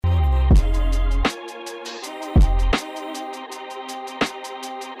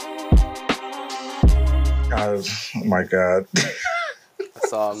Oh my God.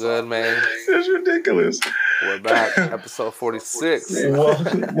 It's all good, man. It's ridiculous. We're back. Episode 46.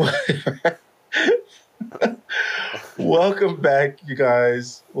 Welcome back, you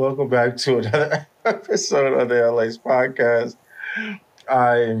guys. Welcome back to another episode of the Unlaced podcast.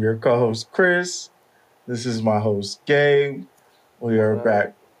 I am your co-host, Chris. This is my host, Gabe. We are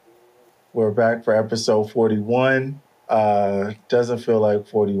back. We're back for episode 41. Doesn't feel like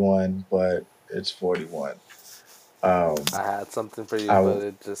 41, but it's 41. I had something for you, but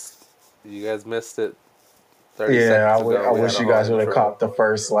it just, you guys missed it 30 seconds ago. I wish you guys would have caught the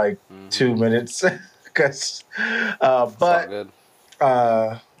first 2 minutes. Because, but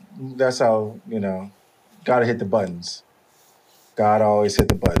that's how, gotta hit the buttons. God always hit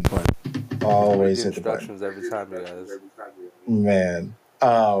the button. Always hit the button. Instructions every time, you guys. Man.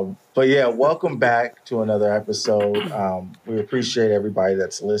 But yeah, welcome back to another episode. We appreciate everybody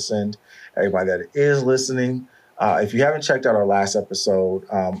that's listened, everybody that is listening. If you haven't checked out our last episode,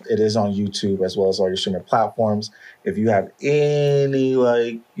 it is on YouTube as well as all your streaming platforms. If you have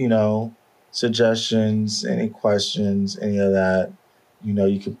any suggestions, any questions, any of that,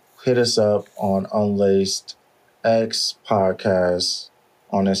 you can hit us up on Unlaced X Podcast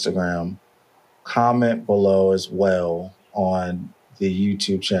on Instagram. Comment below as well on the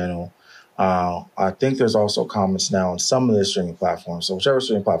YouTube channel. I think there's also comments now on some of the streaming platforms. So whichever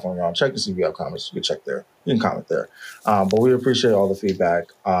streaming platform you're on, check to see if you have comments. You can check there. You can comment there. But we appreciate all the feedback.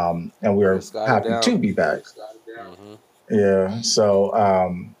 And we are happy to be back. Mm-hmm. Yeah.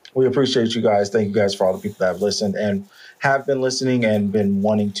 So we appreciate you guys. Thank you guys for all the people that have listened and have been listening and been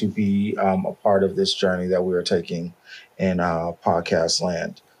wanting to be a part of this journey that we are taking in podcast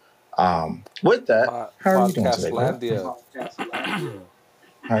land. With that, how are you doing today?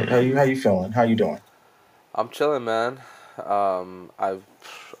 How you feeling? How you doing? I'm chilling, man. I've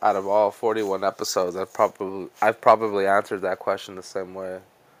out of all 41 episodes, I've probably answered that question the same way,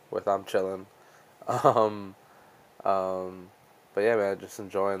 with I'm chilling. But yeah, man, just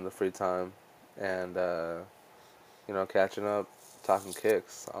enjoying the free time and catching up, talking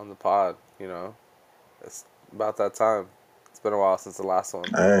kicks on the pod. It's about that time. It's been a while since the last one.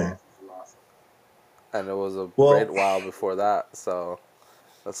 Hey. And it was a great while before that, so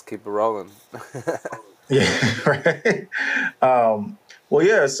let's keep it rolling. Yeah, right.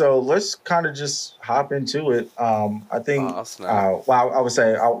 So let's kind of just hop into it. I think. I would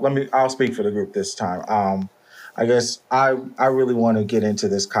say I'll speak for the group this time. I guess I really want to get into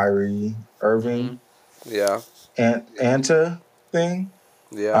this Kyrie Irving, Anta thing.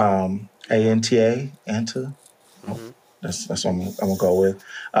 Yeah. ANTA, Anta. That's what I'm gonna go with.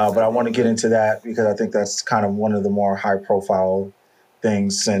 But I want to get into that because I think that's kind of one of the more high profile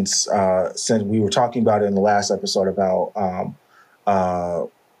things since we were talking about it in the last episode about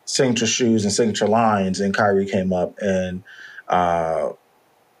signature shoes and signature lines, and Kyrie came up and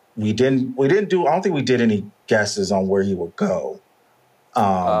we didn't do. I don't think we did any guesses on where he would go. But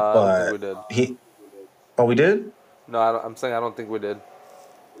I don't think we did. We did? No, I'm saying I don't think we did.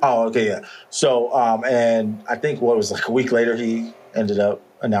 Oh, okay, yeah. So, and I think what was like a week later, he ended up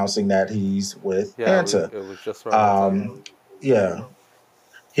announcing that he's with Anta. It was just around yeah.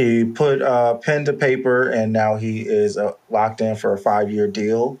 He put pen to paper, and now he is locked in for a 5-year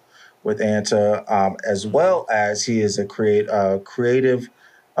deal with Anta, as well as he is a creative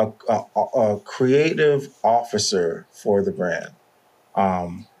officer for the brand.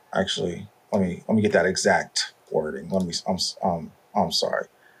 Actually, let me get that exact wording. I'm sorry.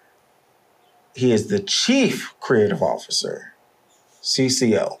 He is the chief creative officer,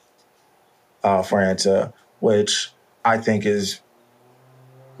 CCO, for Anta, which I think is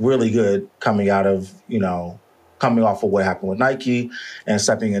really good coming off of what happened with Nike and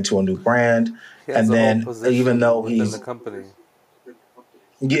stepping into a new brand. And then even though he's in the company.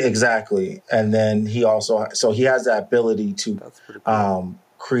 Yeah, exactly. And then he also, so he has that ability to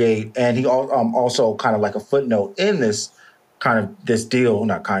create, and he also kind of like a footnote in this deal,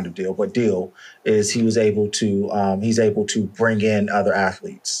 not kind of deal, but deal, is he's able to bring in other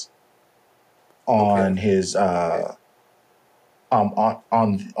athletes on his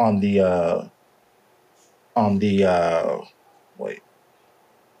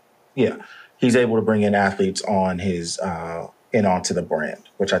he's able to bring in athletes on his onto the brand,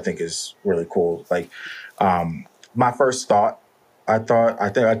 which I think is really cool. Like, my first thought, I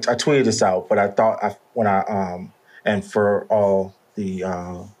tweeted this out, but I thought and for all the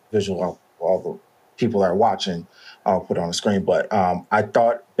all the people that are watching, I'll put it on the screen. But I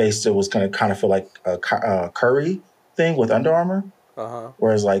thought basically it was going to kind of feel like a Curry thing with Under Armour,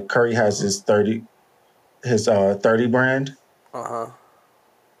 whereas like Curry has his 30 brand,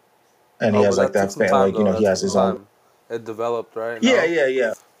 and he Oh, has but like that took that some fan, time like though. he That took has some his own. time. It developed, right? Yeah, No. yeah,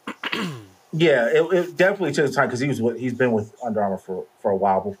 yeah, yeah. It definitely took time because he's been with Under Armour for a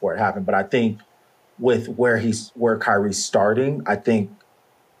while before it happened. But I think with where Kyrie's starting, I think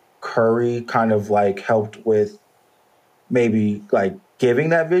Curry kind of like helped with maybe like giving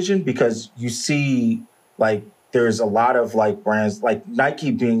that vision because you see like there's a lot of like brands like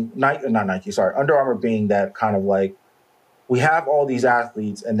Nike being Nike, not Nike, sorry, Under Armour being that kind of like we have all these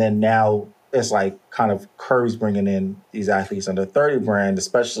athletes, and then now it's like kind of Curry's bringing in these athletes under 30 brand,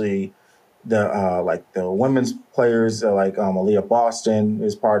 especially the like the women's players, like Aaliyah Boston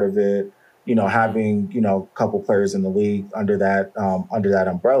is part of it. Mm-hmm. Having a couple players in the league under that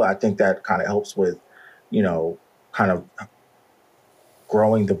umbrella, I think that kind of helps with you know kind of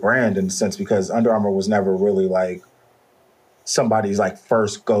growing the brand in a sense because Under Armour was never really like somebody's like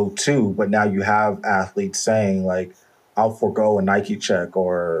first go to, but now you have athletes saying like, I'll forego a Nike check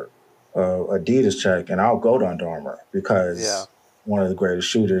or Adidas check, and I'll go to Under Armour Yeah. because one of the greatest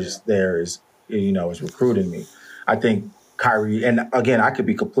shooters there is recruiting me. I think Kyrie, and again, I could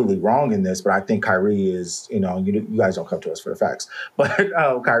be completely wrong in this, but I think Kyrie is, you guys don't come to us for the facts, but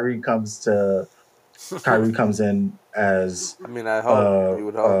Kyrie comes in as I mean, I hope a, you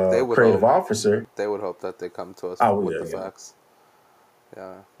would hope they a would creative hope officer. they would hope that they come to us Oh with yeah, the yeah. facts.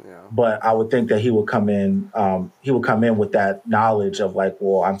 Yeah. Yeah. But I would think that he would come in. He would come in with that knowledge of like,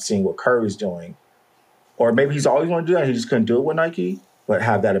 well, I'm seeing what Curry's doing, or maybe he's always want to do that. He just couldn't do it with Nike, but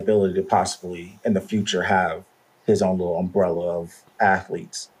have that ability to possibly in the future have his own little umbrella of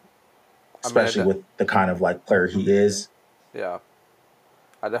athletes, I mean, especially with the kind of like player he is. yeah,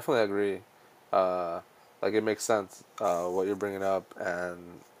 I definitely agree. Uh, like it makes sense what you're bringing up, and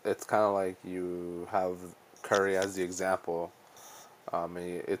it's kind of like you have Curry as the example.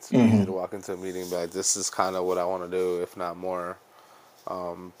 It's easy to Hmm. walk into a meeting and be like, "This is kind of what I want to do, if not more."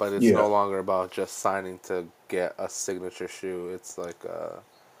 But it's no Yeah, longer about just signing to get a signature shoe. It's like,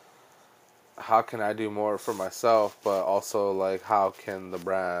 how can I do more for myself, but also like, how can the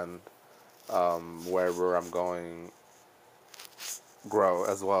brand, wherever I'm going, grow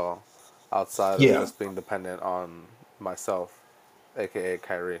as well, outside of yeah, just being dependent on myself, aka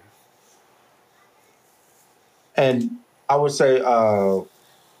Kyrie. and I would say, I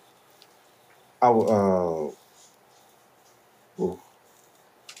would,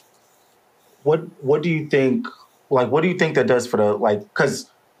 what do you think what do you think that does for the like because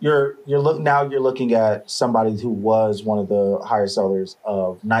you're looking at somebody who was one of the higher sellers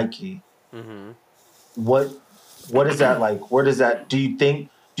of Nike. Mm-hmm. what what is that like? Where does that do you think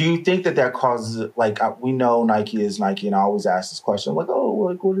that that causes like we know Nike is Nike, and I always ask this question like, oh,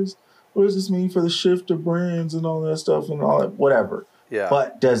 like what does this mean for the shift of brands and all that stuff and all that whatever. Yeah.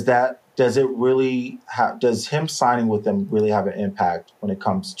 But does it really have does him signing with them really have an impact when it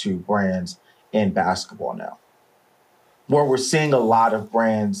comes to brands in basketball now, where we're seeing a lot of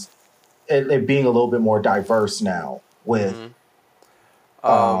brands it being a little bit more diverse now with Mm-hmm.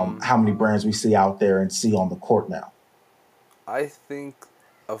 Um, how many brands we see out there and see on the court now. I think,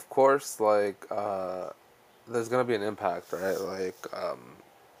 of course, like there's gonna be an impact, right? Like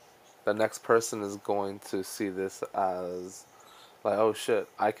the next person is going to see this as like, oh shit,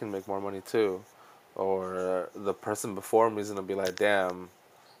 I can make more money too, or the person before me is gonna be like, damn,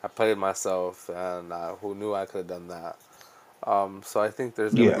 I played myself, and who knew I could have done that. So I think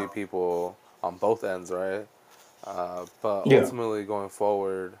there's gonna Yeah, be people on both ends, right? But yeah, ultimately, going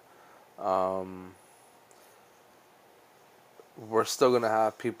forward, um, we're still gonna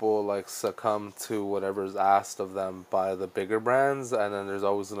have people like succumb to whatever's asked of them by the bigger brands, and then there's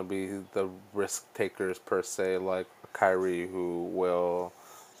always gonna be the risk takers per se, like Kyrie, who will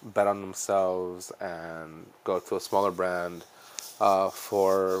bet on themselves and go to a smaller brand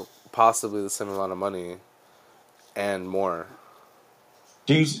for possibly the same amount of money and more.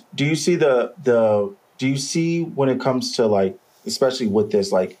 do you see do you see when it comes to like especially with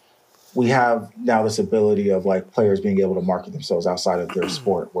this like we have now this ability of like players being able to market themselves outside of their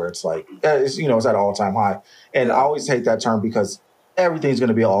sport where it's like it's at an all-time high, and I Yeah, always hate that term because everything's going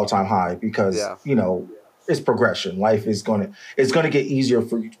to be an all-time high because yeah, it's progression. Life is going to it's going to get easier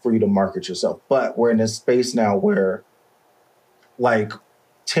for you to market yourself, but we're in this space now where like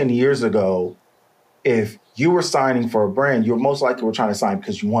 10 years ago if you were signing for a brand, you were most likely were trying to sign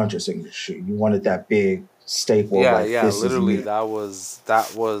because you wanted your signature shoe. You wanted that big staple of yeah, like yeah. this is Literally, me. that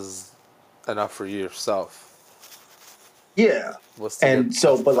was enough for yourself. Yeah. Was to get And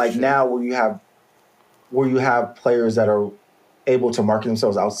so, but the like shoe. now where you have players that are able to market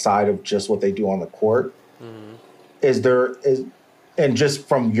themselves outside of just what they do on the court, Mm-hmm. is there is and just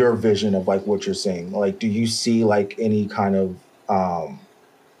from your vision of like what you're seeing, like do you see like any kind of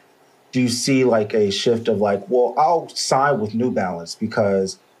do you see like a shift of like, well, I'll sign with New Balance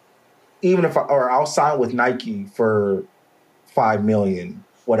because even if or I'll sign with Nike for 5 million,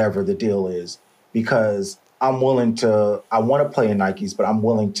 whatever the deal is, because I'm willing to. I want to play in Nikes, but I'm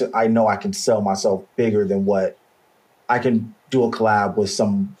willing to. I know I can sell myself bigger than what I can do a collab with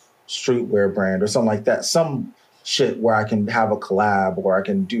some streetwear brand or something like that. Some shit where I can have a collab or I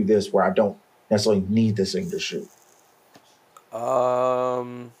can do this where I don't necessarily need this in the shoe.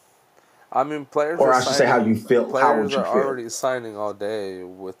 Um, I mean, players Or are I should say how you signing. feel. How Players would you are feel? already signing all day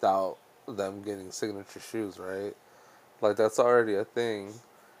without them getting signature shoes, right? Like that's already a thing.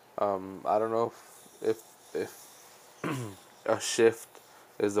 I don't know if a shift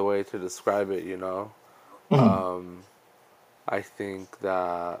is the way to describe it. You know, Mhm. um, I think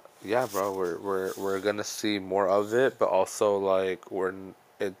that yeah, bro, we're gonna see more of it, but also like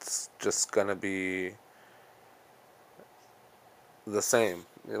it's just gonna be the same.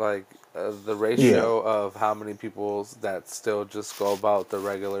 Like the Yeah. ratio of how many people that still just go about the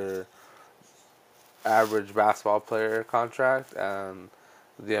regular average basketball player contract and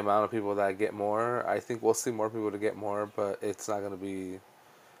the amount of people that get more. I think we'll see more people to get more, but it's not gonna be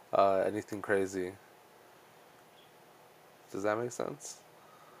anything crazy. Does that make sense?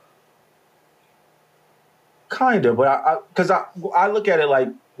 Kind of, but because I look at it like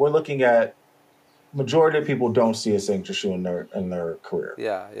we're looking at majority of people don't see a signature shoe in their career.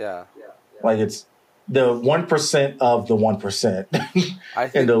 Yeah, yeah. Like it's the 1% of the 1% I in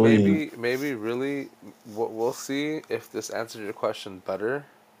think the league. maybe really what we'll see if this answers your question better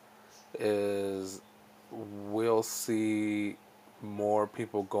is we'll see more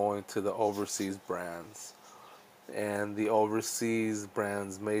people going to the overseas brands, and the overseas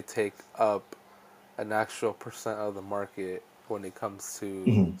brands may take up an actual percent of the market when it comes to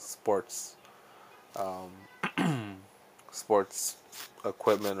Mhm. sports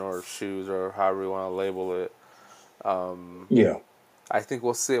equipment or shoes or however you want to label it. Yeah. I think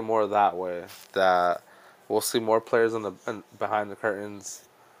we'll see it more that way. That we'll see more players behind the curtains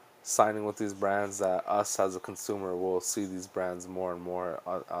signing with these brands. That us as a consumer will see these brands more and more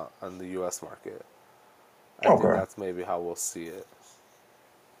on the U.S. market. I think Okay. that's maybe how we'll see it.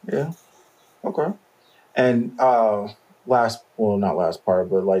 Yeah. Okay. And well, not last part,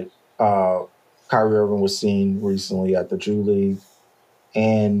 but like uh, Kyrie Irving was seen recently at the Drew League,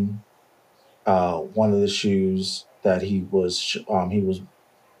 and one of the shoes that he was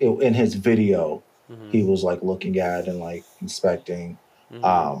in his video Mm-hmm. he was like looking at and like inspecting. Mm-hmm.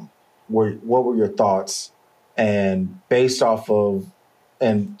 Um, what were your thoughts? And based off of,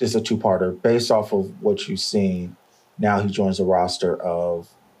 and this is a two-parter, based off of what you've seen, now he joins the roster of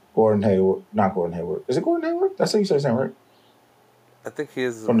Gordon Hayward, not Gordon Hayward. Is it Gordon Hayward? That's how you say his name, right? I think he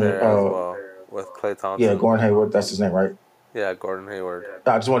is From the there as well with Clay yeah, Thompson. Gordon Hayward. That's his name, right? Yeah, Gordon Hayward.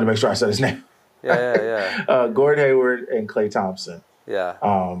 I just wanted to make sure I said his name. Yeah, yeah, yeah, Gordon Hayward and Clay Thompson. yeah.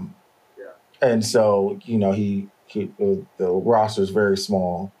 Um, and so the roster is very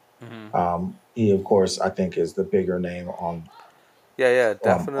small. Mm-hmm. He of course I think is the bigger name Yeah, yeah. on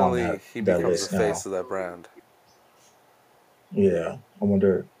Definitely, he that becomes the list face now. of that brand. Yeah, I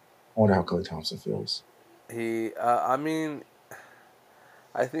wonder how Clay Thompson feels. I mean,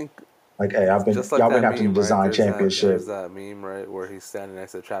 I think Like, hey, just like y'all been that having to meme, right? design There's championship. that meme, right, where he's standing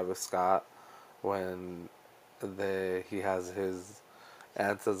next to Travis Scott when he has his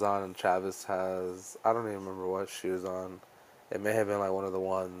Antas on and Travis has I don't even remember what shoes on. It may have been like one of the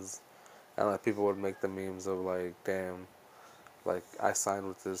ones, and like people would make the memes of like, damn, like I signed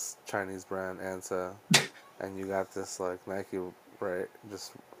with this Chinese brand Anta, and you got this like Nike, right?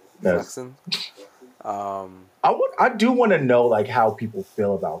 Just Yes, flexing. Um, I do want to know like how people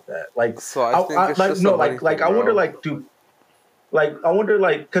feel about that. Like, so I think I it's like just a no money like thing, I wonder bro. like do like I wonder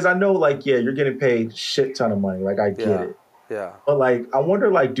like because I know like yeah you're getting paid shit ton of money. Like I get Yeah, it. yeah. But like, I wonder,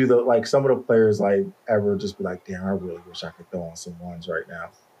 like, do the like some of the players like ever just be like, "Damn, I really wish I could throw on some ones right now,"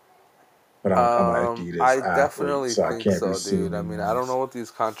 but I'm an Adidas I athlete, definitely so I think can't be so, dude. I seeing mean, I don't these. know what these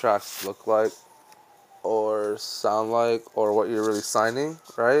contracts look like or sound like or what you're really signing,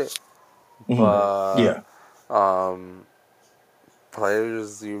 right? Mhm. But Yeah, um,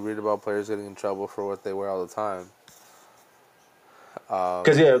 players, you read about players getting in trouble for what they wear all the time. Um,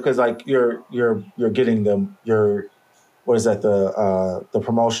 because like you're getting them. You're what is that the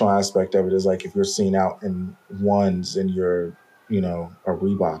promotional aspect of it is like if you're seen out in ones and you're a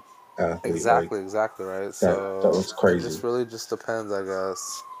Reebok athlete like exactly, right? that So looks it just crazy. really just depends, I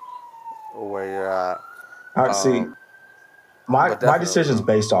guess, where you're at. I see. Um, but My definitely, decision is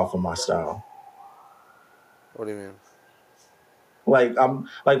bro. based off of my style. What do you mean? Like I'm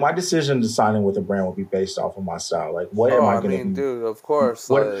like my decision to signing with a brand will be based off of my style. Like what am Oh, I I gonna mean, be? dude, of course,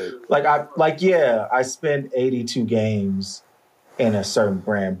 What like, like I like yeah, I spend 82 games in a certain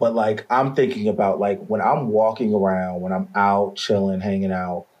brand, but like I'm thinking about like when I'm walking around, when I'm out chilling, hanging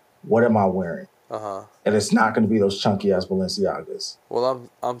out, what am I wearing? uh huh. And it's not gonna be those chunky ass Balenciagas. Well,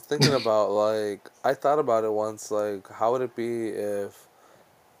 I'm thinking about like I thought about it once. Like, how would it be if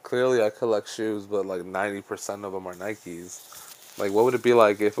clearly I collect shoes, but like 90% of them are Nikes? Like, what would it be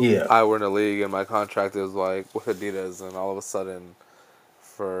like if Yeah, I were in a league and my contract is like with Adidas, and all of a sudden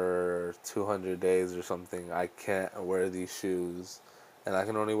for 200 days or something, I can't wear these shoes, and I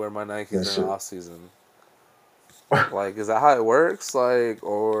can only wear my Nikes that during the shit. off season. Like, is that how it works? Like,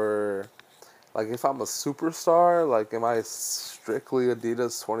 or like if I'm a superstar, like, am I strictly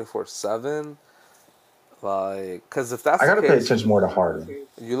Adidas 24/7? Like, cause if that's I the gotta pay case, attention more to Harden.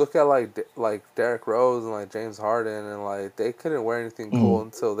 you look at like Derrick Rose and like James Harden, and like they couldn't wear anything cool Mm,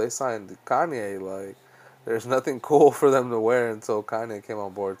 until they signed Kanye. Like, there's nothing cool for them to wear until Kanye came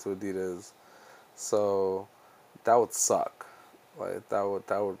on board to Adidas. So that would suck. Like that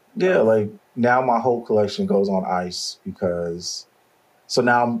yeah, would. like now my whole collection goes on ice because so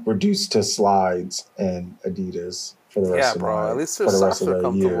now I'm reduced to slides and Adidas Yeah, bro. At least their for the rest socks of are the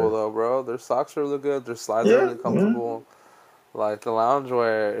comfortable year. though, bro. Their socks are really good. Their slides are Yeah, really yeah, comfortable. Like the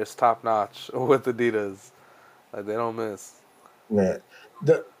loungewear is top notch with Adidas. Like they don't miss. man.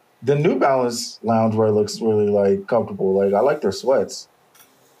 The the New Balance loungewear looks really like comfortable. Like I like their sweats.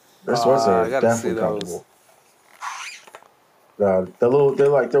 Their sweats I are gotta see definitely those. comfortable. They're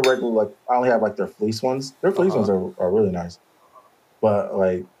like they're regular. Like I only have like their fleece ones. Their Uh fleece ones huh. are really nice. But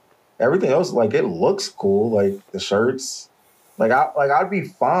like everything else, like it looks cool. Like the shirts, I'd be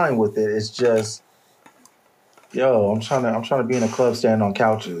fine with it. It's just yo, I'm trying to be in a club standing on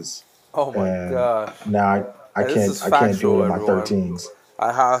couches, Oh my and gosh. now And this is I can't do it factual, in my everyone. 13s.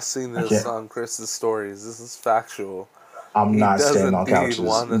 I have seen I this can't. on Chris's stories. This is factual. I'm He not does standing on indeed couches.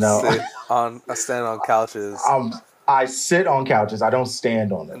 want to No, stand on couches. I'm I sit on couches. I don't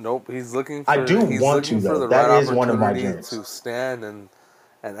stand on them. Nope, I do he's want looking to for though. the That right is one of my opportunity dreams. to stand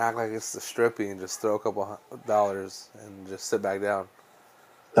and act like it's the strippy and just throw a couple dollars and just sit back down.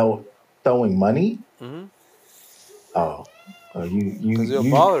 Though throwing money. Mm-hmm. Oh, Cause you're a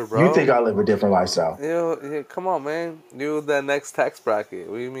baller, you think bro. I live a different lifestyle? Come on, man. You the next tax bracket.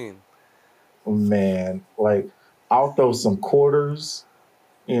 What do you mean, Man, like I'll throw some quarters.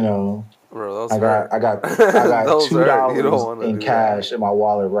 You know, bro? Those hurt. I got Those two hurt. You don't dollars want to in do that. cash in my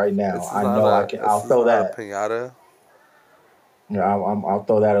wallet right now. I know I can. I'll This is throw not a that. pinata. You know, I'll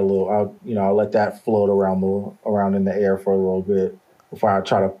throw that a little. I'll let that float around in the air for a little bit before I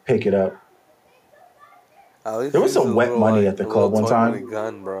try to pick it up. At least There was use some wet money at a the little club one toy money time.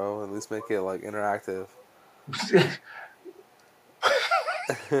 gun, bro. At least make it like interactive.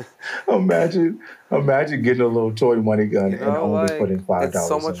 imagine, imagine getting a little toy money gun You and know, only like putting five it's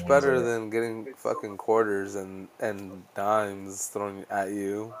so dollars in much ones in better it. than getting fucking quarters and dimes thrown at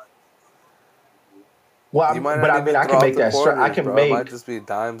you. Well, You might but not I mean, even I can throw out make the that. I quarters, can bro. It might make just be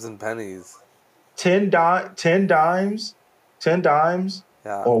dimes and pennies. 10 dimes, 10 dimes,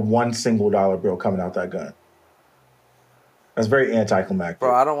 Yeah, or one single dollar bill coming out that gun. That's very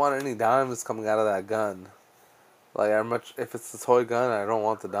bro. anticlimactic. I don't want any dimes coming out of that gun. Like I much if it's a toy gun, I don't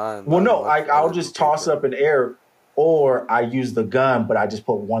want the dimes. Well, I'd no, much I'll rather do just toss paper. up in air, or I use the gun, but I just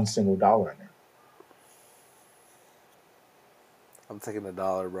put one single dollar in there. I'm taking $1,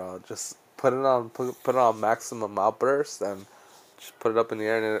 bro. Just put it on maximum outburst and just put it up in the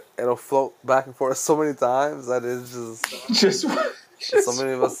air and it'll float back and forth so many times that it's just Just, just.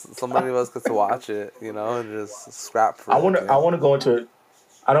 so many of us get to watch it, you know, and just scrap for it at the I end. want to go into.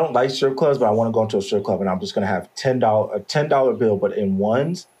 I don't like strip clubs, but I want to go into a strip club, and I'm just gonna have $10 bill, but in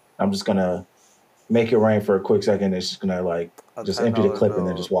ones. I'm just gonna make it rain for a quick second. It's just gonna like A just ten empty the dollar clip and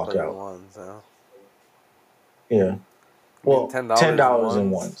then bill, just walk but in out. ones, yeah. Yeah. I mean Well, ten ten dollars in dollars in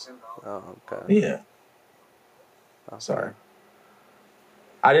ones. ones. Oh, okay, Yeah. okay. Sorry.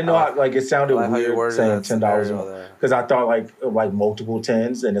 I didn't I know like how like it I sounded like how you weird worded saying that $10 in scenario one there. because I thought like multiple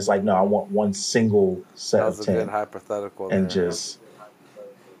tens, and it's like no, I want one single set That of was a good 10 hypothetical and there. just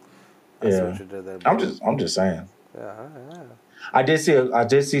I see what yeah. you did there, bro. I'm just saying. Yeah, yeah, I did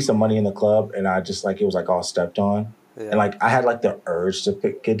see some money in the club, and I just like it was like all stepped on, and yeah. like I had like the urge to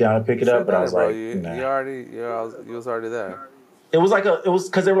get down and pick You it should up, have but I done was it, bro. like nah. You was already there. It was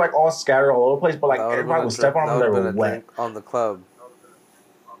because they were like all scattered all over the place, but That like would have been everybody a was drink. stepping on That them, would they have were been a wet. drink on the No, club.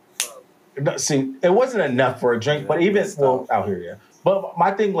 see, it wasn't enough for a drink, Yeah, but you even missed well out. out here, yeah. But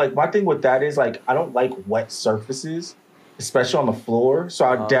my thing with that is like I don't like wet surfaces, especially on the floor. So Uh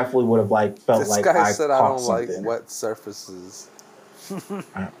I huh. definitely would have like felt This like guy I said I caught don't like something. wet surfaces. That's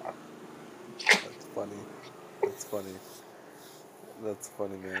funny. That's funny. That's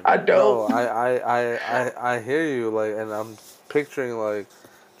funny, man. I No, don't. I hear you. Like, and I'm picturing like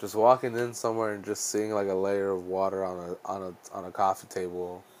just walking in somewhere and just seeing like a layer of water on a coffee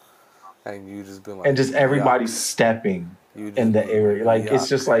table, and you just been And like, just yuck. everybody stepping You in just the been like, area. Like it's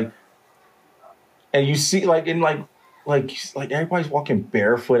just yuck. like, and you see like in like everybody's walking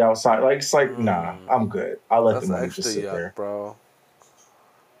barefoot outside. Like it's like, nah, Mm, I'm good. I'll let the that's money extra just sit yuck, there. bro.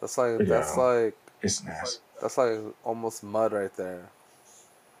 That's like that's Yeah, like it's nasty. that's like almost mud right there.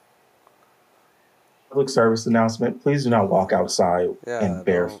 Public service announcement: please do not walk outside in Yeah,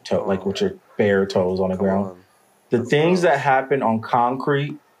 bare toe, like with your bare toes on the come ground. on. The That's things that gross. happen on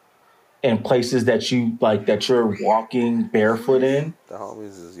concrete in places that you like that you're walking barefoot in, The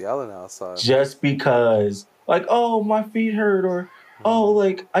homies is yelling outside. just because like, oh, my feet hurt, or oh, Mm-hmm.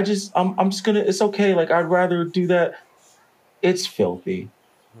 like I'm just gonna, it's okay, like I'd rather do that. It's filthy.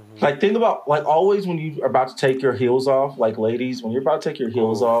 Mm-hmm. Like think about, like, always when you are about to take your heels off, like ladies, when you're about to take your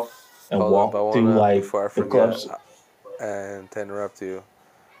heels Ooh, off and hold up. I walk through wanna like before I the forget clubs. and to interrupt you.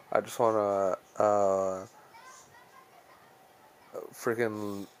 I just wanna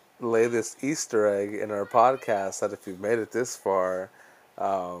freaking lay this Easter egg in our podcast that if you've made it this far,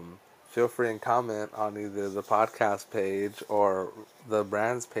 feel free and comment on either the podcast page or the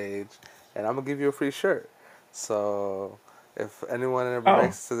brand's page, and I'm gonna give you a free shirt. So if anyone ever Oh,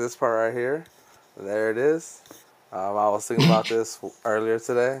 makes it to this part right here, there it is. I was thinking about this earlier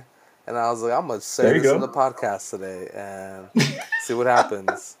today, and I was like, I'm gonna say there you this in the go. podcast today and see what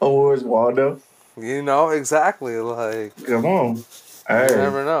happens. Oh, where's Waldo? You know exactly, like Come on. you Hey,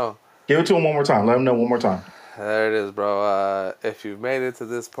 never know. give it to him one more time. Let him know one more time. There it is, bro. If you've made it to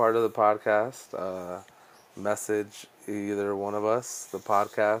this part of the podcast, message either one of us, the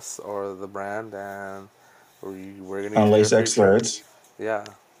podcast or the brand, and we're gonna give you a Unlace free X shirt. Threads Yeah,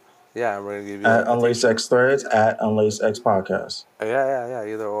 yeah, we're gonna give you at a Unlace t-shirt. X Threads at Unlace X Podcast. Yeah.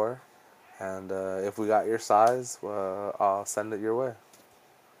 Either or, and if we got your size, I'll send it your way.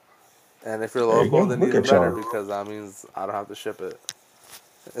 And if you're There you local, go. then Look even at better y'all. because that means I don't have to ship it.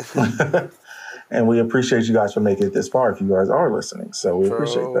 And we appreciate you guys for making it this far if you guys are listening. So we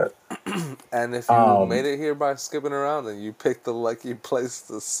appreciate True. that. And if you made Um, it here by skipping around, then you picked the lucky place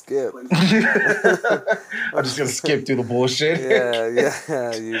to skip. I'm just gonna skip through the bullshit. Yeah.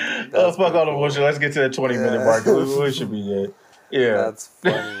 Oh, That's fuck pretty all the bullshit. cool. Let's get to that 20-minute Yeah, mark. We should be good. Yeah. that's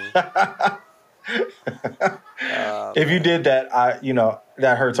funny. If you Man. did that,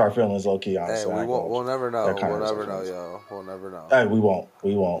 that hurts our feelings, low key. Hey, Honestly, we I ain't gonna won't. hold We'll you. never That know. kind of We'll hurts our never know, feelings. yo. We'll never know. Hey, we won't.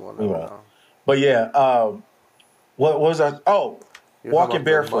 We won't. We'll We never won't. know. But yeah, what was that? Oh, You're talking walking about the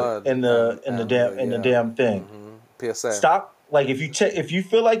barefoot mud in the and damn the thing. PSA. Stop. Like if you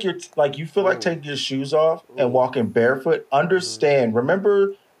feel like you feel like Ooh, taking your shoes off and ooh. walking barefoot, Mm-hmm. understand.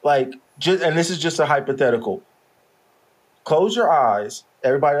 Remember, like, just, and this is just a hypothetical. Close your eyes,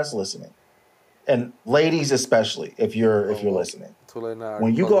 everybody that's listening, and ladies especially, if Oh you're well. listening. Too late now. I already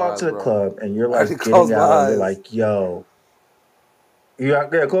When you closed go my out eyes, to the bro. club and you're I already like getting closed my out and you're eyes. like, yo,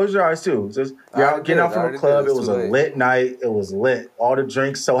 yeah, close your eyes too. Just I you're already out getting did. out I from a already did. club. It It's too was a late. lit night. It was lit. All the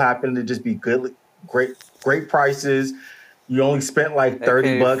drinks so happened to just be good, great prices. You only spent like 30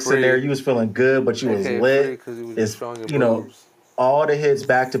 AKA bucks in there. free. You was feeling good, but you was AKA free lit. because you were just It's showing your you know boobs. all the hits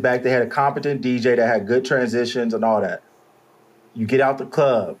back to back. They had a competent DJ that had good transitions and all that. You get out the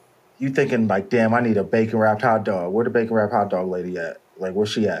club. You thinking like, damn, I need a bacon wrapped hot dog. Where the bacon wrapped hot dog lady at? Like, where's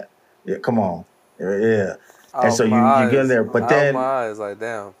she at? Yeah, come on. Yeah. I And so opened my you get in eyes. there, I opened my eyes like,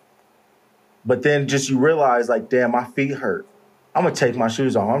 damn. but then just you realize like, damn, my feet hurt. I'm gonna take Mm-hmm. my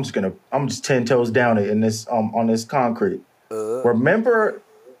shoes off. I'm just 10 toes down it in this on this concrete. Uh, Remember,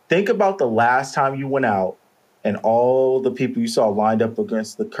 think about the last time you went out and all the people you saw lined up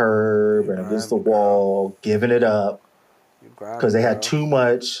against the curb you and against the grinding, girl. wall, giving it up You because grinding, they had girl. too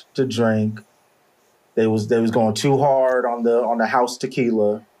much to drink. They was going too hard on the house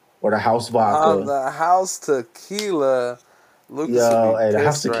tequila or the house On vodka. the house tequila, Lucas would Yo, be hey, the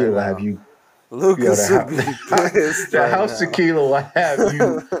house pissed right tequila have now. you. Yo, Lucas would be pissed the right house now. tequila will have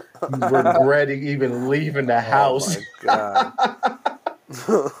you regretting even leaving the Oh house. my god.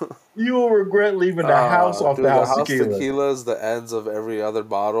 You will regret leaving the house off the Dude, the house house tequila. tequila is the ends of every other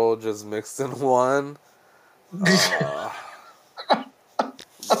bottle just mixed in one. Uh,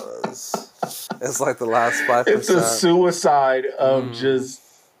 it's like the last It's a 5%. suicide of Mm. just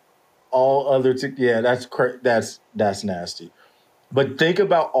all other yeah, that's nasty. But think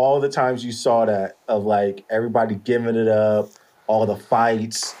about all the times you saw that of like everybody giving it up, all the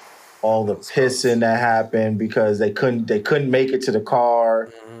fights, all the That's gross. pissing that happened because they couldn't make it to the car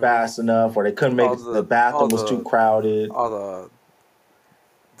Mm-hmm. fast enough, or they couldn't make All it, the the, all bathroom was too the, crowded. all the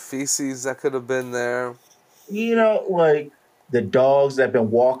feces that could have been there. Like the dogs that been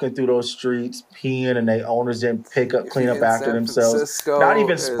walking through those streets peeing and they owners didn't If clean you're up in after San themselves. Not Francisco,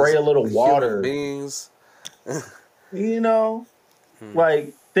 even spray is a little human water. beings. You know,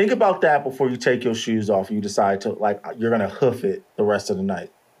 like think about that before you take your shoes off. And you decide to like you're gonna hoof it the rest of the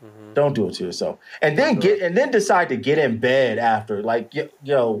night. Don't do it to yourself, and then decide to get in bed after. Like,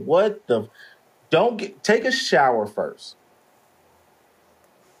 what the? Take a shower first.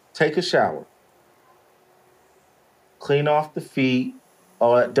 Take a shower. Clean off the feet.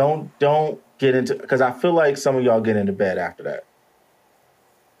 Don't get into because I feel like some of y'all get into bed after that.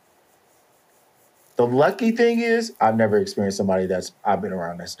 The lucky thing is I've never experienced somebody I've been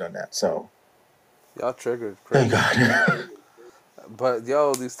around that's done that. So y'all triggered. Thank God. But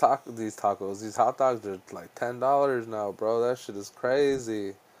yo, these hot dogs are like $10 now, bro. That shit is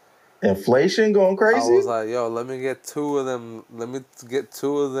crazy. Inflation going crazy? I was like, yo, let me get two of them. Let me get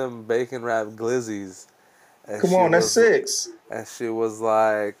two of them bacon wrapped glizzies. And Come on, that's $6. And she was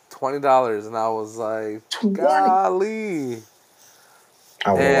like $20, and I was like, 20. golly.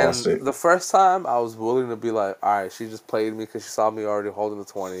 I would have lost it. The first time, I was willing to be like, all right, she just played me because she saw me already holding the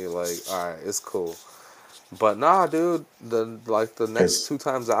 20. Like, all right, it's cool. But nah, dude. The next two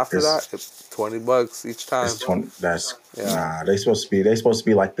times after that, it's $20 each time. It's 20. Nah. They supposed to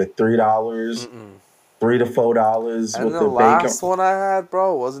be like the $3, $3 to $4 and with the the last bacon. one I had,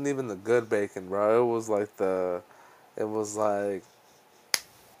 bro, wasn't even the good bacon, bro. It was like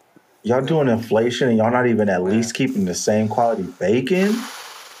y'all doing inflation and y'all not even at least keeping the same quality bacon.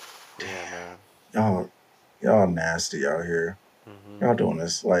 Yeah, man. Y'all nasty out here. Y'all doing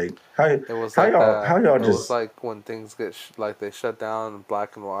this like how it was how like y'all how y'all it just was like when things get like they shut down in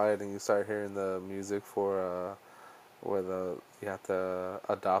black and white and you start hearing the music for where you have to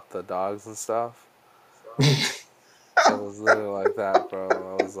adopt the dogs and stuff. It was literally like that, bro.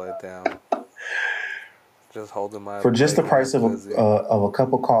 I was like, damn. Just holding my for just the bacon price of glizzy. a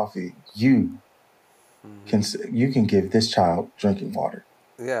cup of coffee, you can give this child drinking water.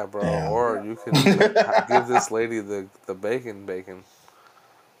 Yeah, bro. Damn. Or you can give this lady the bacon.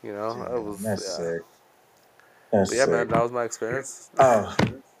 You know, Damn, it was that's sick. That's yeah, sick. man. That was my experience. Oh,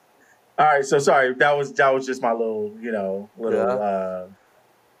 all right. So sorry. That was just my little,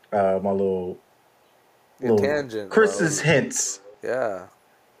 my little tangent, Chris's bro. hints. Yeah.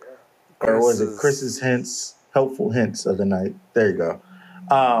 Or was it Chris's hints? Helpful hints of the night. There you go.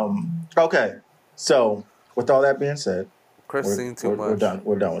 Okay. So with all that being said, Chris seen too much. We're done.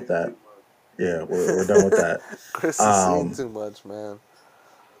 We're done with that. Yeah, we're done with that. Chris has seen too much, man.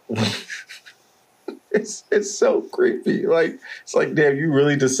 It's so creepy. Like it's like, damn, you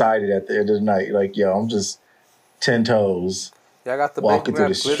really decided at the end of the night, like, yo, I'm just 10 toes. Yeah, I got the walking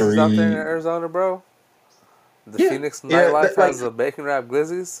bacon through wrap the glizzies out there in street. Arizona, bro. The Phoenix nightlife has the bacon wrap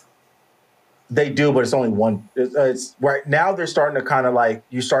glizzies. They do, but it's only one. It's right now they're starting to kind of like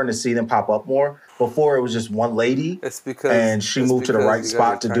you're starting to see them pop up more. Before it was just one lady, and she moved to the right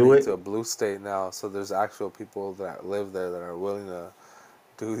spot to do it. To a blue state now, so there's actual people that live there that are willing to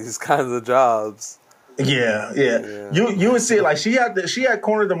do these kinds of jobs. Yeah. You would see it like she had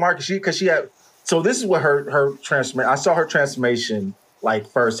cornered the market. Because she had. So this is what her transformation. I saw her transformation like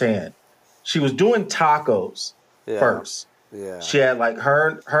firsthand. She was doing tacos first. Yeah. She had like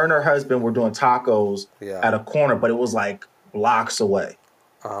her and her husband were doing tacos at a corner, but it was like blocks away.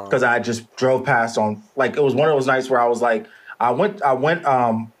 Because I just drove past on like it was one of those nights where I was like I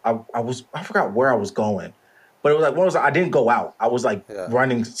forgot where I was going, but it was like one of those I didn't go out. I was like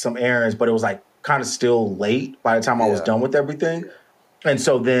running some errands, but it was like kind of still late by the time I was done with everything. And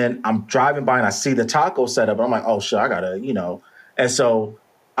so then I'm driving by and I see the taco setup and I'm like, oh shit, I gotta, and so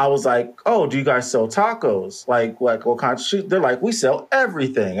I was like, oh, do you guys sell tacos? Like what kind of shit? They're like, we sell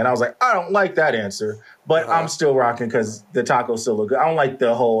everything. And I was like, I don't like that answer, but I'm still rocking because the tacos still look good. I don't like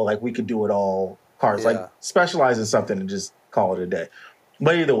the whole, like, we could do it all cards. Like, specialize in something and just call it a day.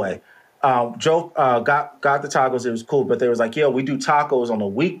 But either way, Joe got the tacos. It was cool. But they was like, we do tacos on a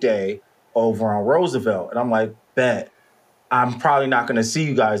weekday over on Roosevelt. And I'm like, bet. I'm probably not going to see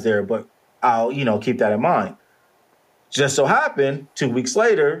you guys there, but I'll, keep that in mind. Just so happened, 2 weeks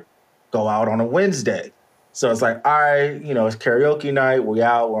later, go out on a Wednesday. So it's like, all right, it's karaoke night. We're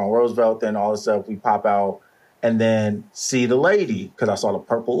on Roosevelt, then all this stuff. We pop out and then see the lady because I saw the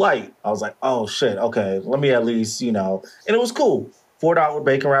purple light. I was like, oh, shit, okay, let me at least, and it was cool. $4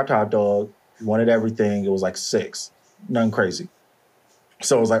 bacon wrapped hot dog. You wanted everything. It was like $6. Nothing crazy.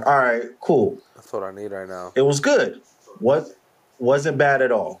 So I was like, all right, cool. That's what I need right now. It was good. Wasn't bad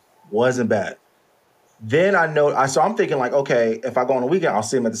at all. Wasn't bad. Then so I'm thinking like, okay, if I go on a weekend, I'll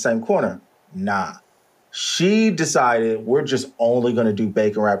see him at the same corner. Nah. She decided we're just only going to do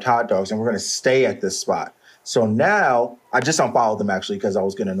bacon wrapped hot dogs and we're going to stay at this spot. So now I just unfollowed them actually because I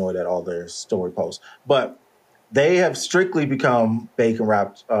was getting annoyed at all their story posts. But they have strictly become bacon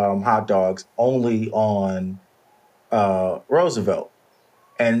wrapped hot dogs only on Roosevelt.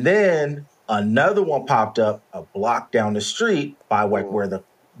 And then another one popped up a block down the street by like where the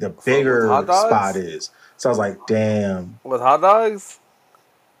With hot bigger spot dogs? is. So I was like, damn. With hot dogs?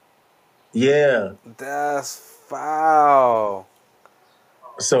 Yeah. That's foul.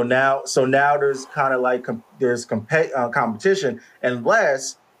 So now there's kind of like there's competition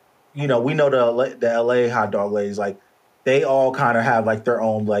unless we know the LA hot dog ladies like they all kind of have like their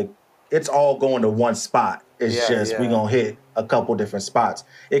own like it's all going to one spot. It's Yeah, just we yeah. gonna hit a couple different spots.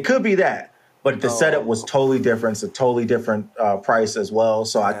 It could be that, but the setup was Oh, totally different. It's a totally different price as well.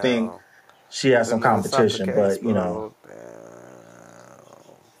 So I think damn. she has some Then that's not the competition, case, but bro. Damn.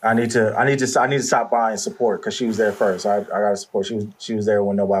 I need to stop by and support because she was there first. I gotta support. She was there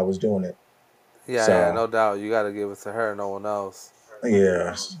when nobody was doing it. Yeah, yeah, So no doubt. You got to give it to her, no one else.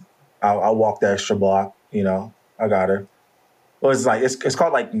 yeah, I'll walk the extra block. I got her. Well, it's like it's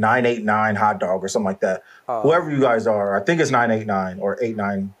called like 989 hot dog or something like that. Oh, Whoever you guys are, I think it's 989 or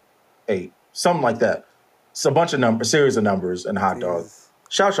 898, something like that. It's a bunch of series of numbers and hot dog. these,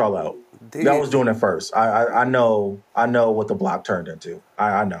 Shout y'all out. Y'all was these, doing it first. I know what the block turned into.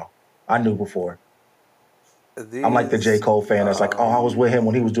 I know. I knew before. I'm like the J. these. Cole fan that's like, oh, I was with him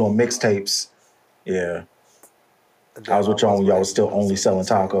when he was doing mixtapes. Yeah. I Damn, was I with y'all was when with y'all was him when still he was only doing selling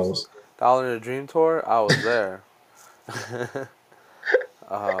mixtapes. tacos. Dollar in a Dream Tour, I was there.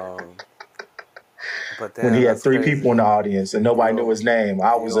 um, but When he damn, had that's three people in crazy. the audience and nobody knew You his name.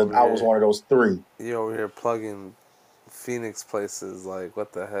 I you was over I was here, one of those three. you over here plugging Phoenix places. Like,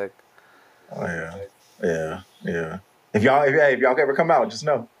 what the heck? Oh yeah. Yeah. Yeah. If y'all ever come out, just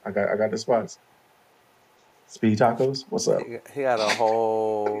know I got the spots. Speed tacos, what's up? He had a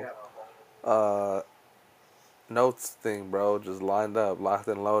whole uh notes thing, bro, just lined up, locked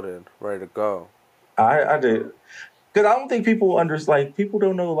and loaded, ready to go. I did because I don't think people people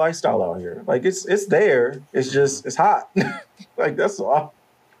don't know the lifestyle out here. Like it's there. It's Hmm. just it's hot. Like that's all.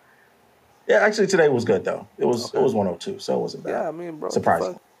 Yeah, actually today was good though. It Okay. was 102, so it wasn't bad. Yeah, I mean, bro, what the fuck?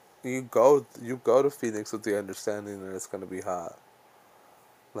 Surprisingly. You go to Phoenix with the understanding that it's gonna be hot.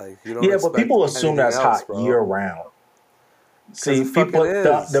 Like, you don't Yeah, but expect people assume anything that's else, hot year bro. round. Cause See, it fucking people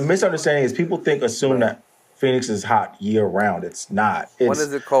the is. misunderstanding is people assume Right. that Phoenix is hot year round. It's not. When It's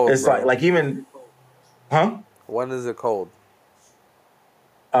is it cold, it's like bro? even huh? When is it cold?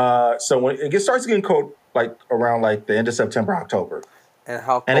 So when starts getting cold like around like the end of September, October. And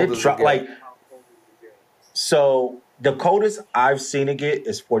how And cold it does it dropped get? like so the coldest I've seen it get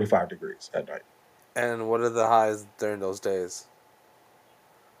is 45 degrees at night. And what are the highs during those days?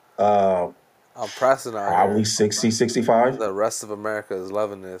 Uh I'm pressing out Probably here. 60, 65. The rest of America is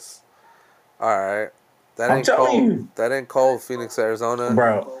loving this. All right, that I'm ain't telling cold. you, That ain't cold, Phoenix, Arizona.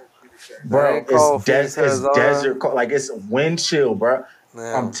 bro. That Bro, ain't cold, Phoenix, it's Arizona. desert like it's wind chill, bro. I'm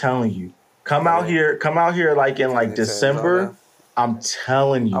Damn, telling you. that ain't Come out here like in like Phoenix, Arizona. December. I'm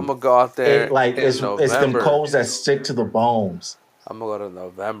telling I'm you. gonna go out It there like in it's them November. colds that stick to the bones. I'm gonna go to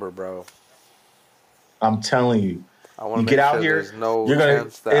November, bro. I'm telling you. I want You to get make out sure here, there's no you're gonna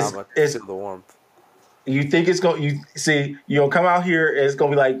chance that I'm gonna it's feel the warmth. you think it's going you see you'll come out here and it's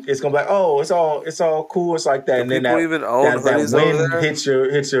gonna be like oh it's all cool it's like that Do and then people even own that hoodies over wind there? hits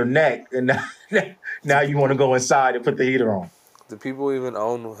your neck and Do, now you want to go inside and put the heater on. do people even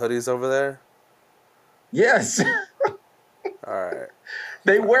own hoodies over there? Yes. All right,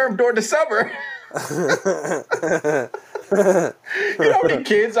 They all wear them during the summer. You know how many right.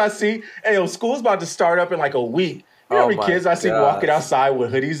 kids I see? Hey, yo, school's about to start up in like a week. You know how Oh many my kids I see walking gosh. outside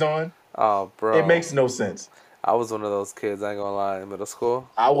with hoodies on? Oh, It bro. makes no sense. I was one of those kids, I ain't gonna lie, in middle school.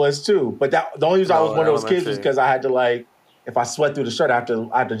 I was too, but the only reason I was No, one of those kids was elementary. because I had to like, if I sweat through the shirt, I have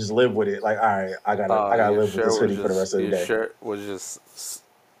to just live with it. Like, all right, I gotta live with this hoodie for the rest of the Your day. shirt was just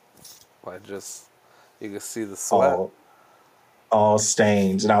like just you could see the sweat. All all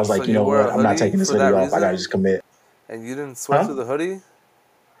stains, and I was So like, you you know wear what? a I'm not hoodie taking this for hoodie that off. I gotta reason, just commit. and you didn't sweat through Huh? the hoodie.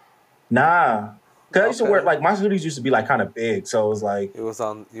 Nah, because I used to wear Okay, like my hoodies used to be like kind of big, so it was like, he was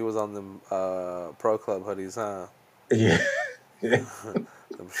on them pro club hoodies, huh? yeah.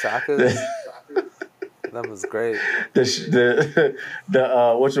 Them shakas. Them was great, What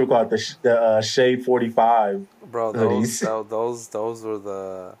you call it the Shade 45 bro. hoodies. Those were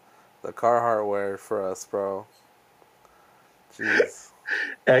the Carhartt wear for us, bro. Jeez.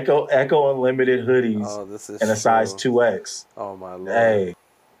 Echo Unlimited hoodies Oh, this is in a size true. 2X. Oh my lord. Hey,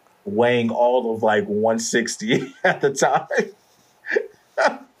 weighing all of like 160 at the time.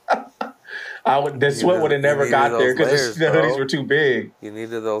 The sweat would have You never needed got there those because layers, the hoodies bro. were too big. You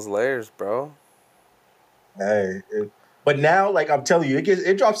needed those layers, bro. Hey, but now, like I'm telling you,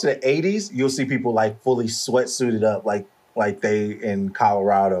 it drops to the 80s. You'll see people like fully sweatsuited up, like they in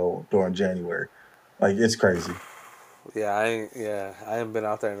Colorado during January. Like it's crazy. I ain't been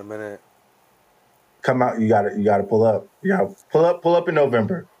out there in a minute. Come out, you gotta pull up. You gotta pull up in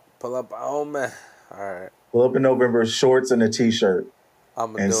November. Pull up, oh man. All right, Pull up in November, shorts and a t-shirt,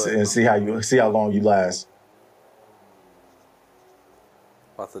 I'm gonna and do it. see how long you last.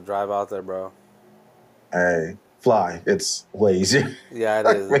 About to drive out there, bro. Hey, fly. It's way easier. Yeah, it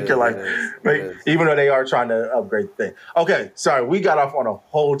is. Make your life, It make, is. even though they are trying to upgrade the thing. Okay, sorry, we got off on a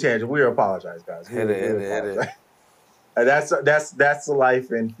whole tangent. We apologize, guys. Hit it, We hit it, hit it. apologize. And that's the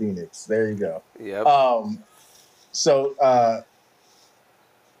life in Phoenix. There you go. Yep. So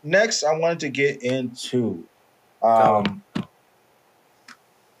next, I wanted to get into. Tell them.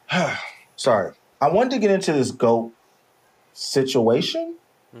 Sorry, I wanted to get into this goat situation.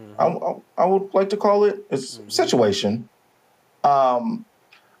 I would like to call it situation. The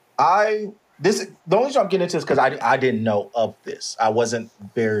only reason I'm getting into this because I didn't know of this. I wasn't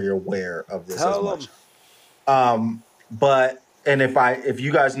very aware of this as much. But if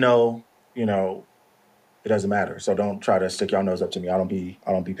you guys know, it doesn't matter. So don't try to stick your nose up to me. I don't be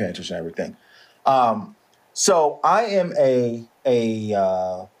paying attention to everything. So I am a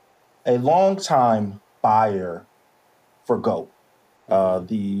long time buyer for GOAT,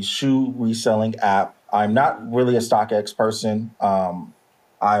 the shoe reselling app. I'm not really a StockX person.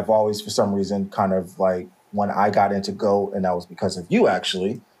 I've always, for some reason, kind of like when I got into GOAT, and that was because of you,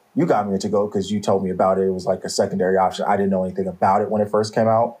 actually. You got me into GOAT because you told me about it. It was like a secondary option. I didn't know anything about it when it first came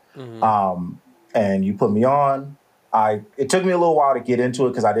out. And you put me on. It took me a little while to get into it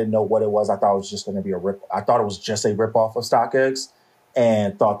because I didn't know what it was. I thought it was just going to be I thought it was just a ripoff of StockX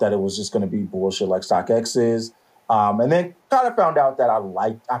and thought that it was just going to be bullshit like StockX is. And then kind of found out that I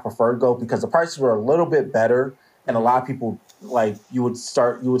preferred GOAT because the prices were a little bit better. And a lot of people, like, you would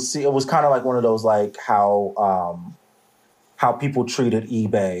see, it was kind of like one of those, like, how people treated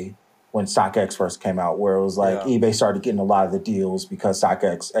eBay when StockX first came out, where it was like eBay started getting a lot of the deals because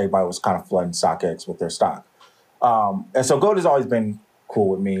everybody was kind of flooding StockX with their stock. And so GOAT has always been cool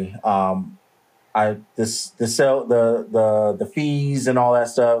with me. The fees and all that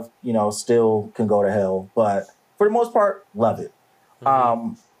stuff, still can go to hell, but for the most part, love it.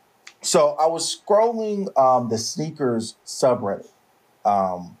 So I was scrolling the sneakers subreddit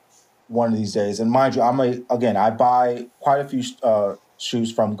one of these days, and mind you, I buy quite a few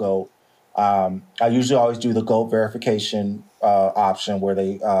shoes from GOAT. I usually always do the GOAT verification option where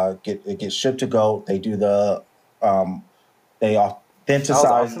they it gets shipped to GOAT. They do they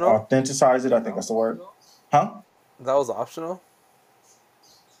authenticize it. I think that's the word. Huh? That was optional?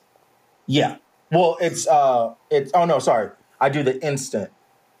 Yeah. Well, it's oh no, sorry. I do the instant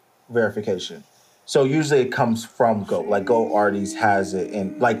verification. So usually it comes from GOAT. Like GOAT already has it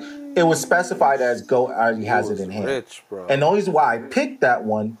in, like, it was specified as GOAT already has it in hand. Rich, bro. And the only reason why I picked that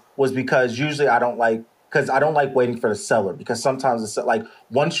one was because usually I don't like waiting for the seller, because sometimes it's like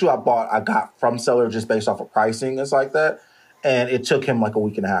one shoe I bought, I got from seller just based off of pricing. It's like that. And it took him like a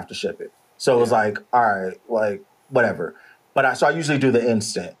week and a half to ship it. So it was like, all right, like whatever. But I usually do the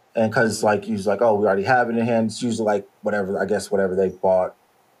instant. And because like, he's like, oh, we already have it in hand. It's usually like whatever they bought,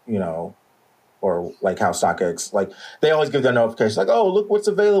 or like how StockX, like they always give their notifications like, oh, look what's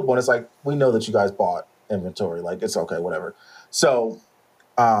available. And it's like, we know that you guys bought inventory. Like, it's okay, whatever. So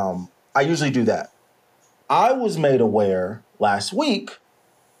I usually do that. I was made aware last week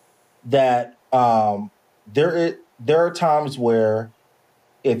that there are times where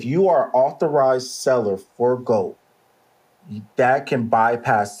if you are authorized seller for GOAT, that can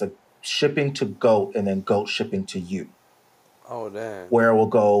bypass the shipping to GOAT and then GOAT shipping to you. Oh, damn. Where it will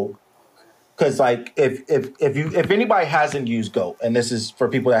go. Because like if anybody hasn't used GOAT, and this is for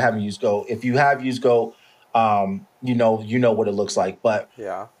people that haven't used GOAT, if you have used GOAT, you know what it looks like. But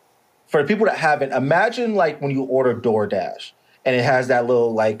for people that haven't, imagine like when you order DoorDash and it has that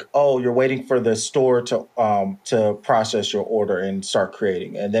little like, oh, you're waiting for the store to process your order and start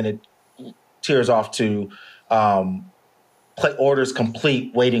creating, and then it tears off to orders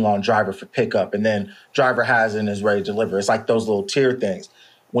complete, waiting on driver for pickup, and then driver has it and is ready to deliver. It's like those little tier things.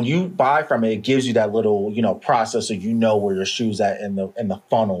 When you buy from it, it gives you that little, process, so you know where your shoe's at in the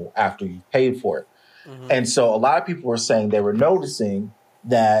funnel after you paid for it. And so a lot of people were saying they were noticing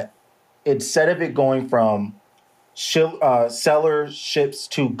that instead of it going from seller ships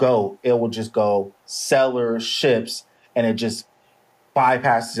to GOAT, it will just go seller ships, and it just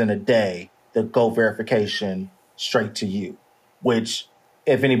bypasses in a day the GOAT verification straight to you, which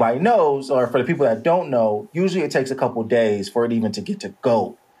if anybody knows, or for the people that don't know, usually it takes a couple days for it even to get to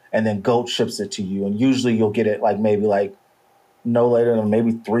goat, and then goat ships it to you, and usually you'll get it like maybe like no later than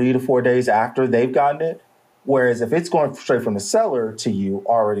maybe 3 to 4 days after they've gotten it. Whereas if it's going straight from the seller to you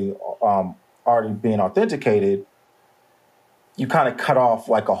already being authenticated, you kind of cut off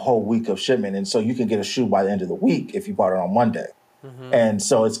like a whole week of shipment, and so you can get a shoe by the end of the week if you bought it on Monday. Mm-hmm. And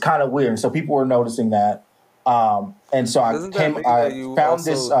so it's kind of weird. And so people were noticing that. And so Doesn't that mean that I you found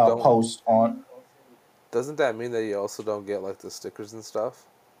this also don't? post on. Doesn't that mean that you also don't get like the stickers and stuff?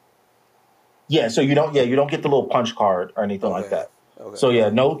 Yeah, so you don't get the little punch card or anything like Okay. that. Okay. So yeah,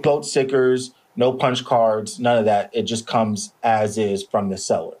 no goat stickers, no punch cards, none of that. It just comes as is from the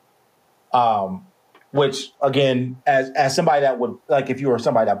seller. Um, which again, as somebody that would like, if you were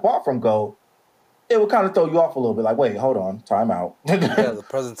somebody that bought from Goat, it would kind of throw you off a little bit. Like, wait, hold on, time out. Yeah, the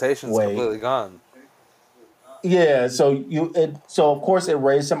presentation's Wait, completely gone. yeah. So of course it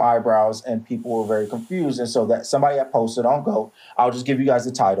raised some eyebrows and people were very confused. And so that somebody had posted on Goat, I'll just give you guys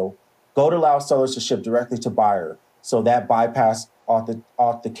the title. Goat allows sellers to ship directly to buyer, so that bypass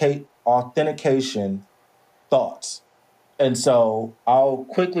authentication thoughts. And so I'll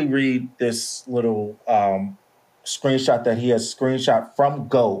quickly read this little screenshot that he has screenshot from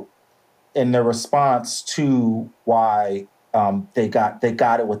Goat in their response to why they got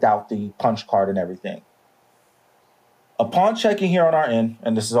it without the punch card and everything. Upon checking here on our end,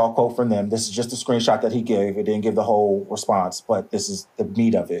 and this is all quote from them, this is just a screenshot that he gave. It didn't give the whole response, but this is the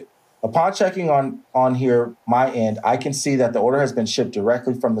meat of it. Upon checking on here, my end, I can see that the order has been shipped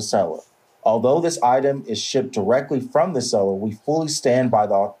directly from the seller. Although this item is shipped directly from the seller, we fully stand by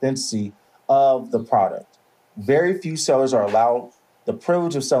the authenticity of the product. Very few sellers are allowed the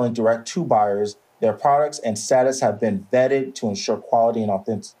privilege of selling direct to buyers. Their products and status have been vetted to ensure quality and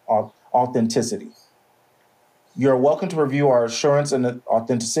authenticity. You're welcome to review our assurance and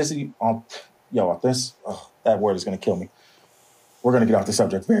authenticity. That word is going to kill me. We're going to get off the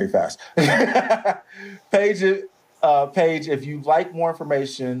subject very fast. page, page, if you'd like more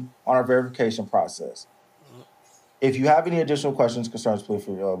information on our verification process. If you have any additional questions, concerns, please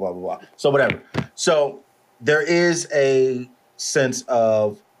for blah, blah, blah. So whatever. So there is a sense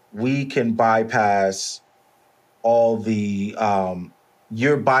of we can bypass all the,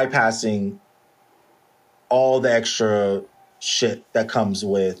 you're bypassing all the extra shit that comes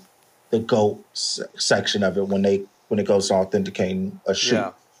with the goat section of it when it goes to authenticating a shoe.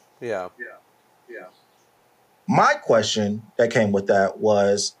 Yeah. Yeah. My question that came with that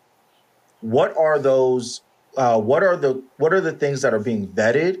was, what are those? What are the things that are being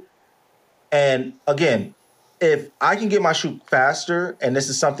vetted? And again, if I can get my shoe faster, and this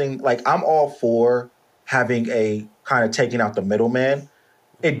is something like I'm all for having a kind of taking out the middleman.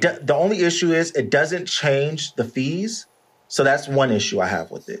 The only issue is it doesn't change the fees, so that's one issue I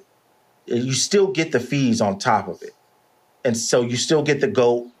have with it. You still get the fees on top of it, and so you still get the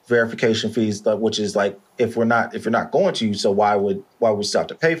GOAT verification fees, which is like if you're not going to, so why would we still have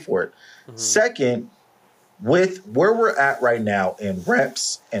to pay for it? Mm-hmm. Second, with where we're at right now in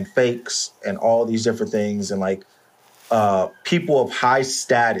reps and fakes and all these different things, and like people of high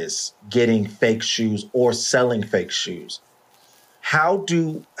status getting fake shoes or selling fake shoes. How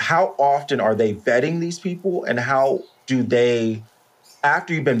often are they vetting these people, and how do they,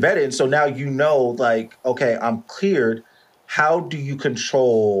 after you've been vetted, so now you know, like, okay, I'm cleared. How do you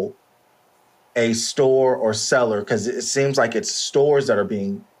control a store or seller? Because it seems like it's stores that are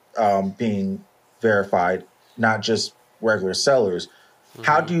being verified, not just regular sellers. Mm-hmm.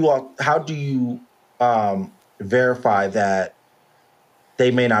 How do you verify that they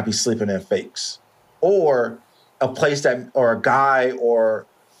may not be sleeping in fakes, or a place that, or a guy or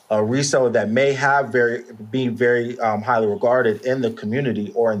a reseller that may have being very highly regarded in the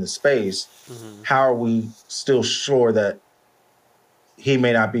community or in the space? Mm-hmm. How are we still sure that he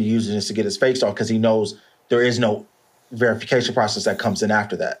may not be using this to get his fakes off, because he knows there is no verification process that comes in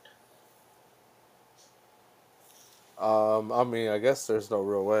after that? I mean, I guess there's no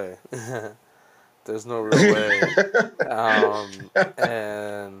real way. There's no real way.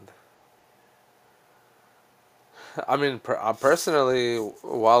 And I mean, personally,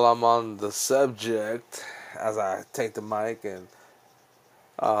 while I'm on the subject, as I take the mic and,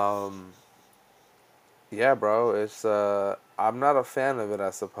 um, yeah, bro, it's I'm not a fan of it. I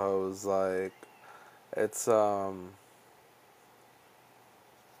suppose like it's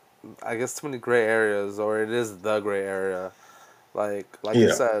I guess too many gray areas, or it is the gray area. Like I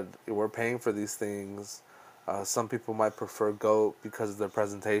Yeah. said, we're paying for these things. Some people might prefer goat because of their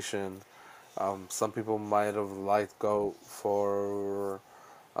presentation. Some people might have liked goat for,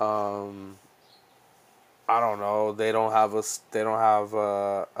 um, I don't know. They don't have they don't have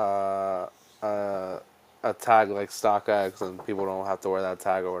a tag like StockX, and people don't have to wear that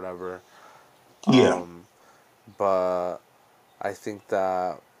tag or whatever. Yeah. Um, but I think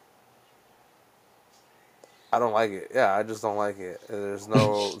that I don't like it. Yeah, I just don't like it. There's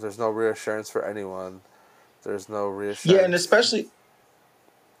no reassurance for anyone. There's no Yeah, and reassurance.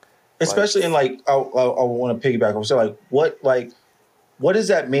 especially Like, in like I want to piggyback. I'm saying what does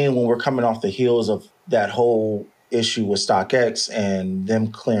that mean when we're coming off the heels of that whole issue with StockX and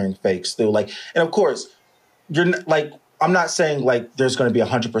them clearing fakes through? Like, and of course, like I'm not saying like there's going to be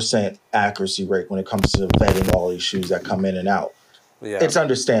 100% accuracy rate when it comes to vetting all these shoes that come in and out. yeah, It's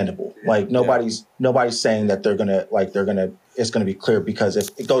understandable. Like yeah, nobody's saying that they're gonna it's gonna be clear, because if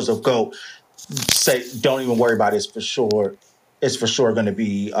it goes to go, say don't even worry about it. It's for sure going to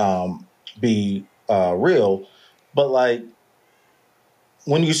be real. But like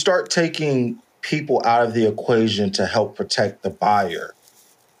when you start taking people out of the equation to help protect the buyer,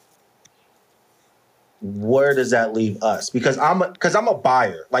 where does that leave us? Because I'm a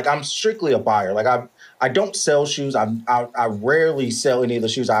buyer. Like I'm strictly a buyer. Like I don't sell shoes. I rarely sell any of the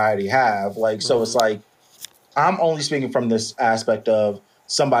shoes I already have. Like so it's mm-hmm. like I'm only speaking from this aspect of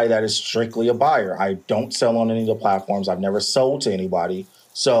somebody that is strictly a buyer. I don't sell on any of the platforms. I've never sold to anybody.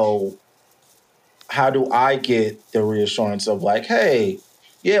 So how do I get the reassurance of like, hey,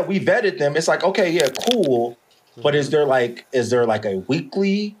 yeah, we vetted them. It's like, okay, yeah, cool. But Mm-hmm. is there like a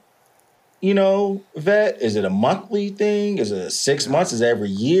weekly, vet? Is it a monthly thing? Is it 6 months? Yeah, Is it every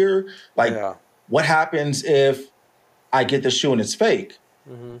year? Like, yeah, what happens if I get the shoe and it's fake?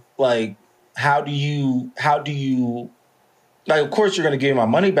 mm-hmm. Like, how do you like, of course you're gonna give me my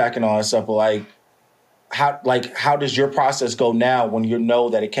money back and all that stuff, but how does your process go now when you know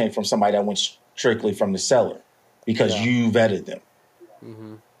that it came from somebody that went strictly from the seller because Yeah, you vetted them?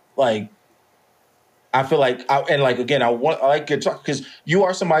 mm-hmm. Like I feel like, and like again, I like to talk because you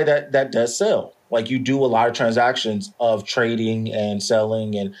are somebody that does sell. Like you do a lot of transactions of trading and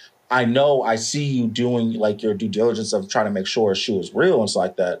selling, and I see you doing like your due diligence of trying to make sure a shoe is real and stuff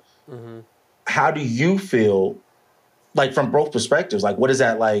like that. Mm-hmm. How do you feel, like from both perspectives? Like, what is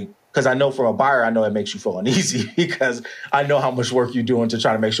that like? Because I know from a buyer, I know it makes you feel uneasy because I know how much work you're doing to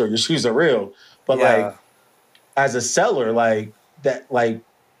try to make sure your shoes are real. But Yeah. like, as a seller, like that, like,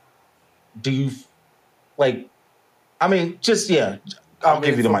 do you like? I mean, just yeah. I I'll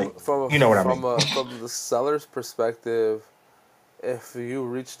give mean, you the mic. You know what I mean? from the seller's perspective, if you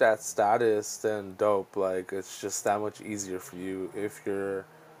reach that status, then dope. Like it's just that much easier for you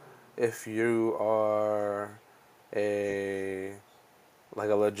if you are a like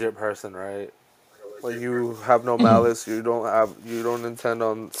a legit person, right? Like you have no Mhm. malice. You don't intend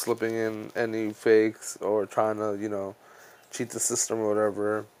on slipping in any fakes or trying to cheat the system or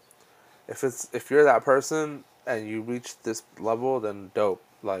whatever. If you're that person and you reach this level, then dope.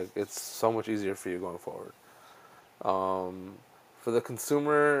 Like it's so much easier for you going forward. Um, for the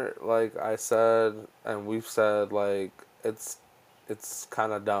consumer, like I said and we've said, like it's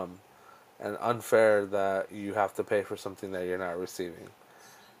kind of dumb and unfair that you have to pay for something that you're not receiving.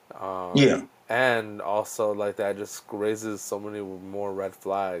 Yeah. And also, like that just raises so many more red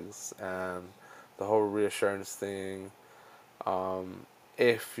flags and the whole reassurance thing. Um,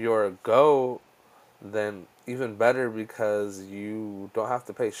 if you're a go, then even better because you don't have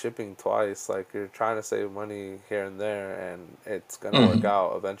to pay shipping twice. Like you're trying to save money here and there, and it's gonna work Hmm.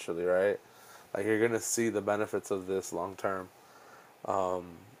 out eventually, right? Like you're gonna see the benefits of this long term.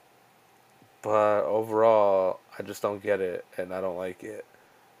 Um, but overall, I just don't get it, and I don't like it.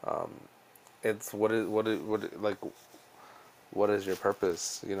 Um, it's like what is your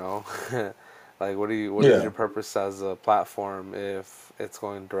purpose? Like what is Yeah. your purpose as a platform if it's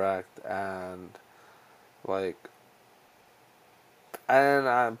going direct and like and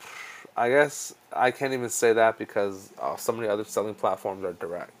I guess I can't even say that because so many other selling platforms are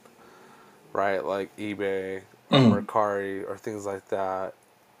direct, right? Like eBay or Hmm. Mercari or things like that.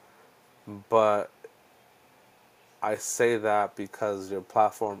 But I say that because your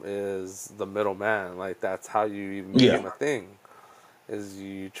platform is the middleman. Like that's how you even Yeah. became a thing. Is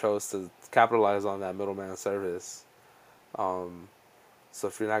you chose to capitalize on that middleman service. Um, so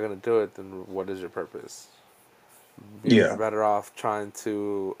if you're not gonna do it, then what is your purpose? You're Yeah. better off trying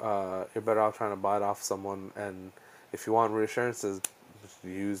to buy it off someone, and if you want reassurances, just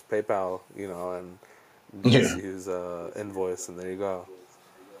use PayPal, and just Yeah. use invoice, and there you go,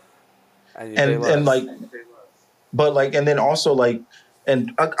 and you pay And less. like, but like, and then also like,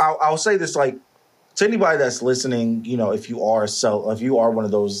 and I'll say this like to anybody that's listening, if you are one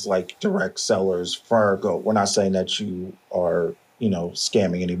of those like direct sellers, far go. We're not saying that you are,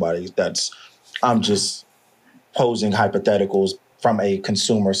 scamming anybody. I'm just posing hypotheticals from a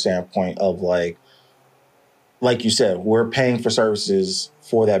consumer standpoint of like you said, we're paying for services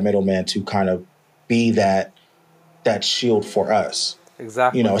for that middleman to kind of be that shield for us,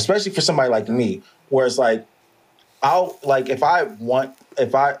 Exactly. especially for somebody like me, where it's like I'll like if I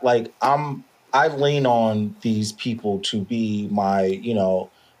like I lean on these people to be my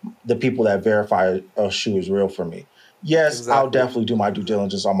the people that verify a shoe is real for me. Yes, I'll Exactly. definitely do my due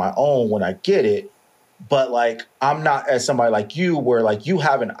diligence on my own when I get it, but like I'm not as somebody like you where like you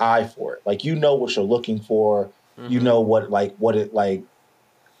have an eye for it. Like you know what you're looking for. You Mm-hmm. know what it like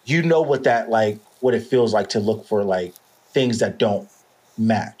what it feels like to look for like things that don't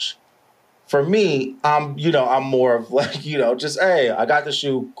match. For me, I'm more of like, just hey, I got the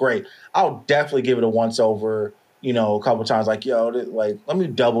shoe, great. I'll definitely give it a once over, a couple times, like, like let me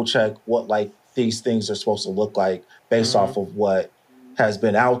double check what like these things are supposed to look like based Mm-hmm. off of what has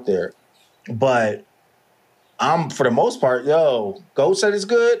been out there. But I'm for the most part, Goat said it's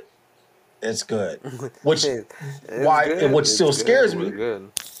good. Which It's good. what It's still good. scares We're me.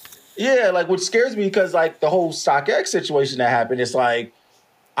 good. Yeah, like what scares me because like the whole StockX situation that happened, it's like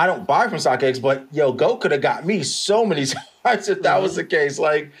I don't buy from StockX, but Goat could have got me so many times if that was Mm-hmm. the case.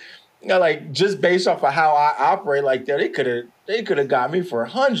 Like, like just based off of how I operate, like they could have got me for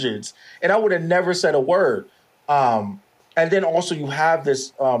hundreds, and I would have never said a word. And then also you have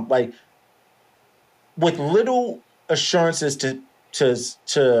this like with little assurances to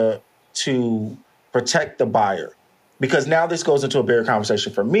to to protect the buyer, because now this goes into a bigger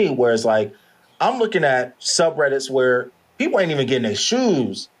conversation for me, where it's like I'm looking at subreddits where people ain't even getting their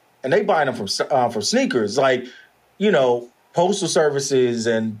shoes and they buying them from sneakers, like postal services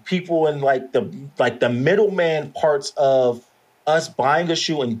and people in like the middleman parts of us buying a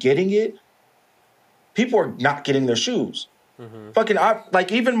shoe and getting it. People are not getting their shoes. Mm-hmm. Fucking I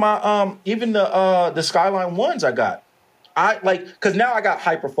like even my even the Skyline ones I got. I like because now I got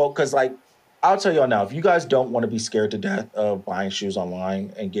hyper focused because like I'll tell y'all now, if you guys don't want to be scared to death of buying shoes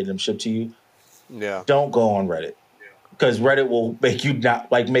online and getting them shipped to you, Yeah. don't go on Reddit. Because Reddit will make you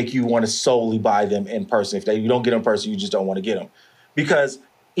not like make you want to solely buy them in person. If you don't get them in person, you just don't want to get them. Because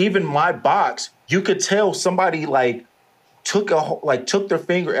even my box, you could tell somebody like took their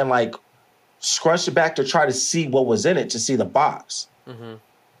finger and like scrunched it back to try to see what was in it to see the box. Mm-hmm.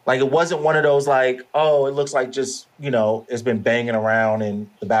 Like it wasn't one of those like, oh, it looks like just, it's been banging around in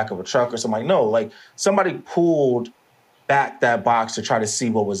the back of a truck or something. Like, no, like somebody pulled back that box to try to see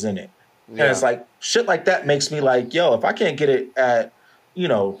what was in it. And it's Yeah. like shit like that makes me like, yo, if I can't get it at,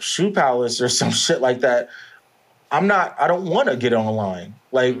 Shoe Palace or some shit like that, I don't want to get it online.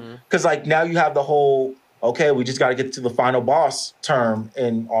 Like, Mm-hmm. cause like now you have the whole, okay, we just got to get to the final boss term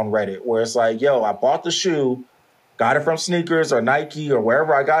on Reddit where it's like, yo, I bought the shoe, got it from sneakers or Nike or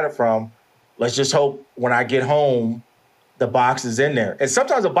wherever I got it from. Let's just hope when I get home, the box is in there. And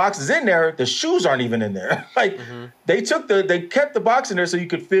sometimes the box is in there, the shoes aren't even in there. Like Mm-hmm. they kept the box in there so you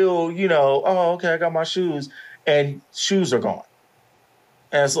could feel, oh, okay, I got my shoes, and shoes are gone.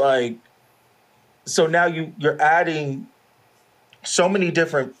 And it's like, so now you're adding so many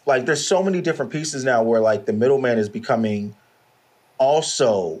different, like there's so many different pieces now where like the middleman is becoming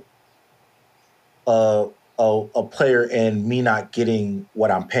also a a player in me not getting what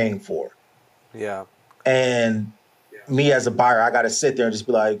I'm paying for. Yeah. And me as a buyer, I got to sit there and just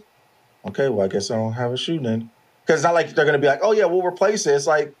be like, okay, well, I guess I don't have a shoe then. Because it's not like they're going to be like, oh, yeah, we'll replace it. It's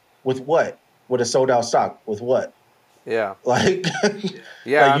like, with what? With a sold out stock? With what? Yeah. Like,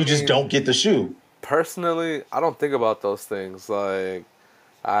 Yeah. like I you just mean, don't get the shoe. personally, I don't think about those things. Like,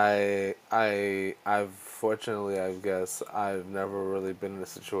 I've fortunately, I guess, I've never really been in a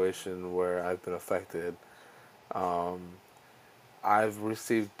situation where I've been affected. Um, I've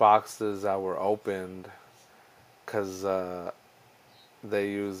received boxes that were opened because they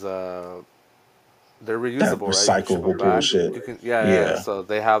use they're That reusable, right? You can ship them recyclable back. bullshit. You can, yeah, yeah. Yeah, So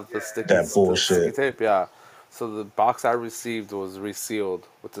they have that the sticky bullshit. tape, yeah. So the box I received was resealed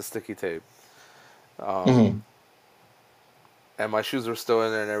with the sticky tape, Hmm. and my shoes were still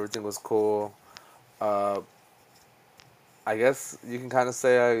in there, and everything was cool. Uh, I guess you can kind of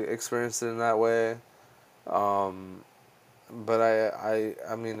say I experienced it in that way. Um, but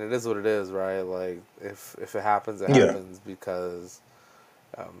I mean, it is what it is, right? Like, if it happens, it Yeah, happens because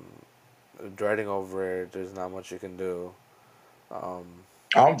um, dreading over it, there's not much you can do. Um,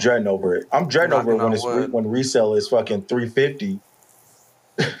 I'm dreading over it. I'm dreading over knocking it when on wood. when resale is fucking 350.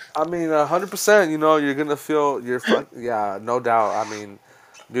 I mean, 100%. You know, you're gonna feel Yeah, no doubt. I mean,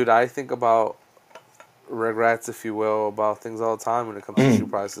 dude, I think about regrets, if you will, about things all the time when it comes to shoe Mm,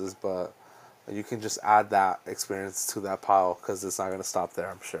 prices. But you can just add that experience to that pile because it's not gonna stop there.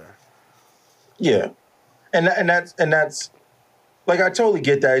 I'm sure. yeah. And that's like I totally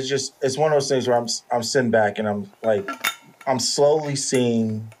get that. It's just it's one of those things where I'm sitting back and I'm slowly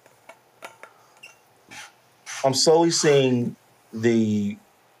seeing I'm slowly seeing the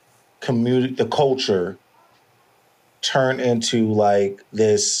community, the culture turn into like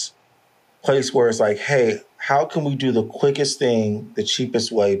this place where it's like, hey, how can we do the quickest thing, the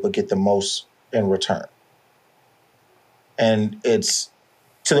cheapest way, but get the most in return? And it's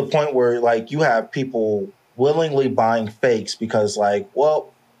to the point where like you have people willingly buying fakes because like,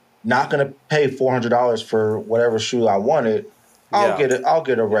 well, not going to pay $400 for whatever shoe I wanted. I'll Yeah. get it. I'll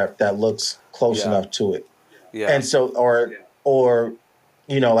get a rep that looks close Yeah. enough to it. Yeah. And so, or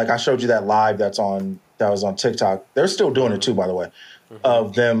like I showed you that live that was on TikTok. They're still doing it Mm-hmm. too, by the way, Mm-hmm.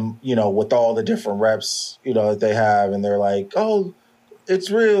 of them, with all the different reps, that they have, and they're like, oh, it's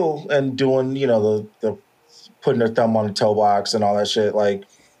real, and doing, the putting their thumb on the toe box and all that shit, like,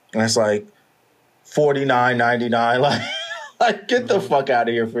 and it's like 49.99, like. Like, get the Mm-hmm. fuck out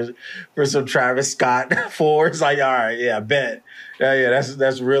of here for some Travis Scott for it's like, all right, yeah, bet. Yeah,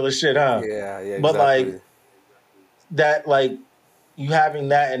 that's real as shit, huh? Yeah. Yeah. But like Exactly. that, like you having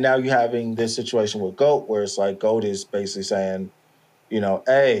that, and now you having this situation with Goat where it's like Goat is basically saying,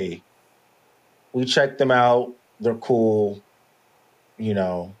 hey, we checked them out, they're cool,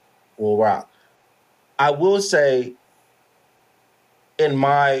 we'll rock. I will say, in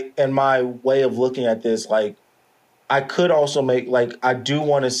my way of looking at this, like I could also make, like, I do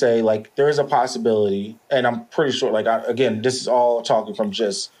want to say, like, there is a possibility, and I'm pretty sure, like, again, this is all talking from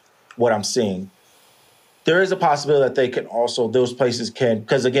just what I'm seeing. There is a possibility that they can also, those places can,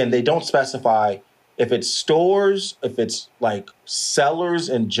 because again, they don't specify if it's stores, if it's like sellers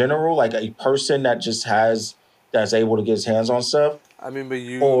in general, like a person that's able to get his hands on stuff, I mean, but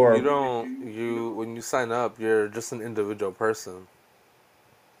you or, don't you when you sign up, you're just an individual person.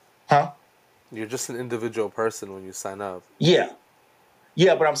 huh? You're just an individual person when you sign up. Yeah.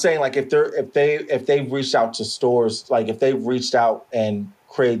 Yeah, but I'm saying like if they've reached out to stores, like if they've reached out and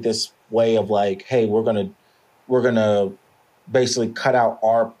create this way of like, hey, we're gonna basically cut out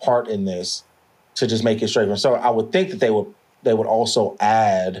our part in this to just make it straight. So I would think that they would also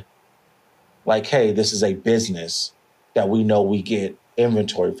add like, hey, this is a business that we know we get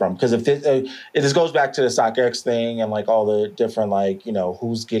inventory from. Because if this goes back to the StockX thing and like all the different, like,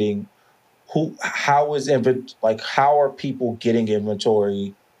 who's getting how is like how are people getting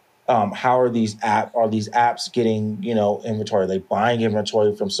inventory? How are these apps getting, inventory? Are they buying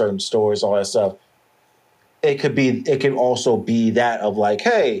inventory from certain stores, all that stuff? It could also be that of like,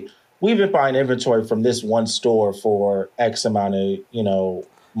 hey, we've been buying inventory from this one store for X amount of,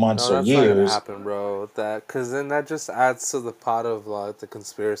 months No, or that's not gonna years. happen, bro. That because then that just adds to the pot of like the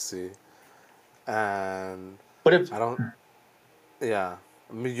conspiracy, and But if I don't. Yeah,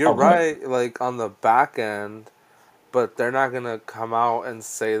 I mean you're oh, go ahead. right. Like on the back end, but they're not gonna come out and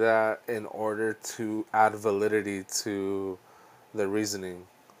say that in order to add validity to the reasoning.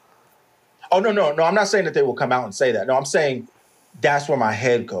 Oh, no, no, no, I'm not saying that they will come out and say that. No, I'm saying that's where my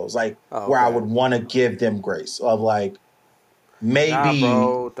head goes. Like Oh, where I okay. would want to give them grace of like Nah, maybe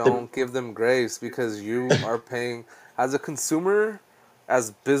bro, the don't give them grace because you are paying as a consumer, as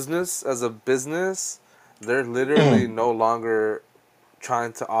a business, they're literally mm, no longer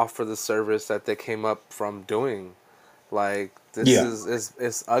trying to offer the service that they came up from doing. Like this yeah. is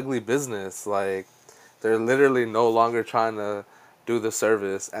it's ugly business. Like they're literally no longer trying to do the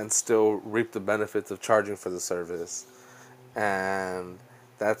service and still reap the benefits of charging for the service. And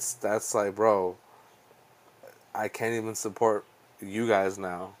that's like, bro, I can't even support you guys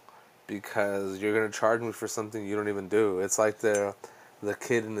now because you're gonna charge me for something you don't even do. It's like the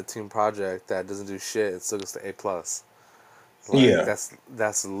kid in the team project that doesn't do shit. It still gets the A+. Like Yeah.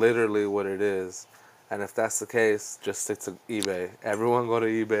 that's literally what it is. And if that's the case, just stick to eBay. Everyone go to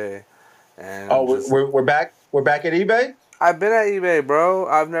eBay Oh, and we're just. we're we're back. We're back at eBay. I've been at eBay, bro.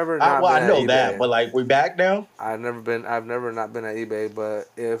 I've never not Well, I been at know that, eBay. but like we're back now. I've never not been at eBay. But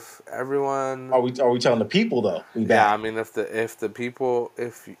if everyone, Are we telling the people though? We yeah, I back. mean, if the people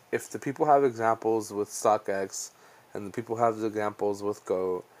have examples with StockX, and the people have the examples with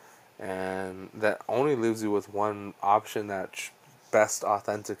Go, and that only leaves you with one option that best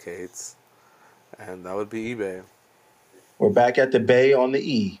authenticates, and that would be eBay. We're back at the Bay on the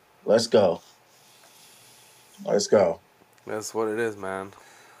E. Let's go. Let's go. That's what it is, man.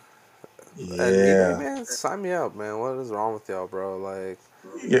 And eBay, Yeah. man, sign me up, man. What is wrong with y'all, bro? Like,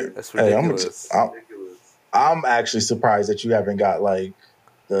 Yeah. it's Hey, ridiculous. I'm actually surprised that you haven't got like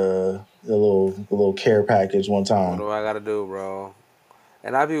the little care package one What time. do I gotta do, bro?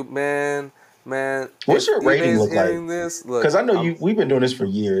 And I be, man. Man, What's if your rating eBay's look like? hearing this, look, Because I know we've been doing this for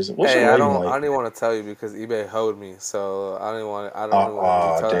years. What's hey, your rating I like? don't even want to tell you because eBay hoed me. So I don't Oh, really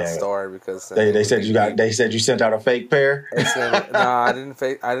want to tell that damn it! story because then they They would said think me. They said you sent out a fake pair. Nah, I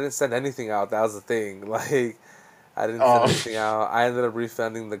didn't send anything out. That was the thing. Like, I didn't send Oh, anything out. I ended up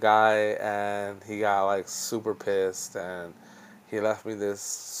refunding the guy, and he got like super pissed, and he left me this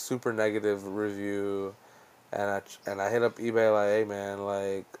super negative review. And I hit up eBay like, hey man,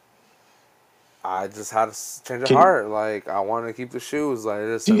 like I just had to change of can heart. Like I wanted to keep the shoes. Like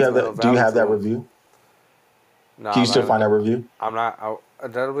there's sentimental Do you value have to that them. review? Can Nah, you still man, find that review? I'm not.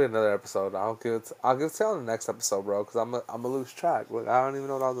 That'll be another episode. I'll give it to you on the next episode, bro. Because I'm a lose track. Look, I don't even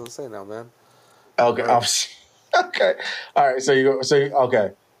know what I was gonna say now, man. I'm Okay. hurt. Okay. All right.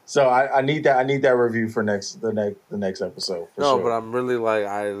 Okay. So I need that. I need that review for the next episode for No, but sure. I'm really like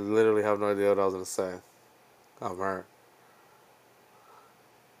I literally have no idea what I was gonna say. I'm hurt.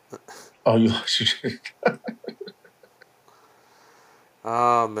 Oh, you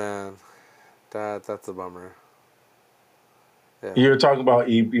Oh man, that's a bummer. Yeah. you're talking about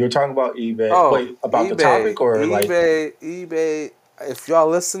you're talking about eBay. Oh, Wait, about the topic or like? EBay. If y'all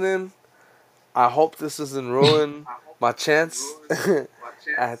listening, I hope this doesn't ruin my chance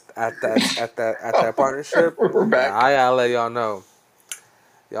at that partnership. We're And back. I gotta let y'all know,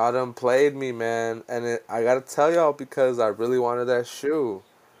 y'all done played me, man. And I gotta tell y'all because I really wanted that shoe.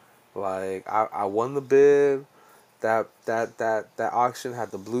 Like I won the bid. That auction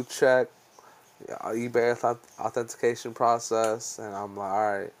had the blue check, eBay authentication process, and I'm like,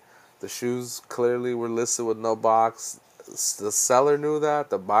 all right. The shoes clearly were listed with no box. The seller knew that.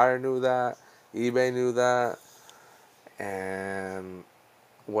 The buyer knew that. eBay knew that. And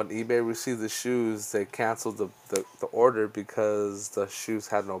when eBay received the shoes, they canceled the order because the shoes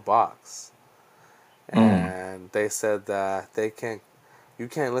had no box. Mm. And they said that you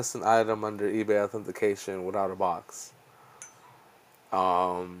can't list an item under eBay authentication without a box.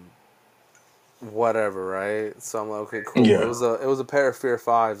 Um, Whatever, right? So I'm like, okay, cool. Yeah. It was a pair of Fear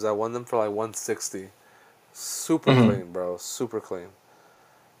Fives. I won them for like 160. Super Hmm. clean, bro. Super clean.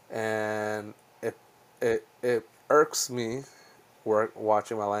 And it irks me.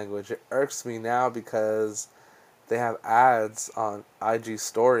 Watching my language. It irks me now because they have ads on IG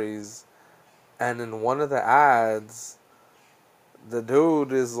stories, and in one of the ads, the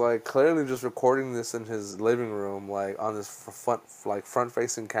dude is like clearly just recording this in his living room, like on this front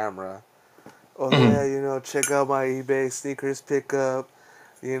facing camera. Oh yeah, Hmm. check out my eBay sneakers pickup.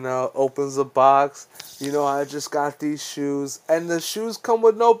 Opens the box. I just got these shoes, and the shoes come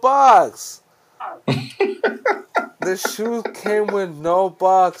with no box. The shoes came with no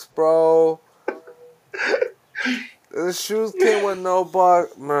box, bro. The shoes came with no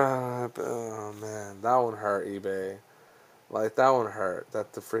box. Oh man, that one hurt eBay. Like that one hurt.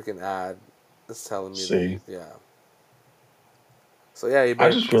 That the freaking ad is telling me that See, yeah. So yeah, I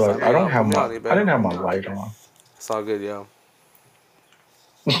eBay, just realized put me on I eBay. didn't have my light on. It's all good, yo.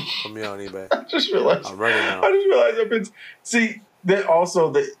 Put me on eBay. I just realized. I'm ready now. I just realized I've been. See, that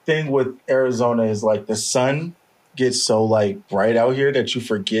also the thing with Arizona is like the sun gets so like bright out here that you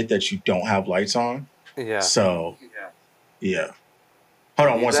forget that you don't have lights on. Yeah. So yeah. You Hold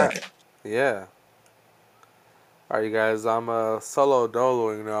on need one that? second. Yeah. Alright, you guys, I'm solo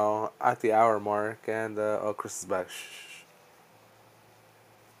doloing now at the hour mark, and oh, Chris is back. Shh.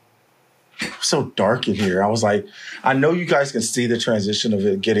 It's so dark in here. I was like, I know you guys can see the transition of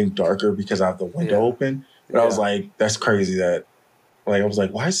it getting darker because I have the window Yeah. open, but I was Yeah. like, that's crazy that like I was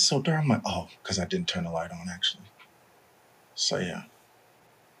like, why is it so dark? I'm like, oh, because I didn't turn the light on actually. So yeah.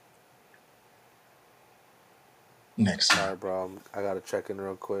 Next time. Alright, bro. I gotta check in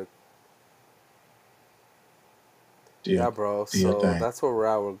real quick. Do your Yeah, bro. do your So thing. that's where we're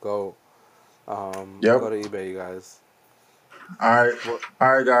at with Go. Go Yep. to eBay, you guys. All right. What?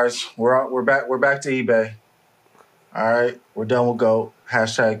 All right, guys. We're back to eBay. All right. We're done with GOAT.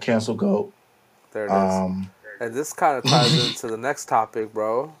 Hashtag cancel GOAT. There it is. Um And this kind of ties into the next topic,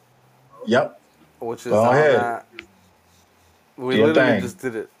 bro, Yep. which is Go on ahead. that. We Do your literally thing. just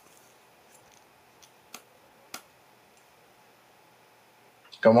did it.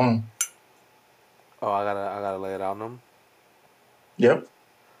 Come on. Oh, I gotta lay it on them. Yep.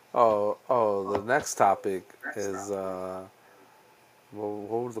 Oh, the next topic is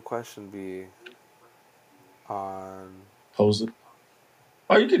what would the question be on Pose it.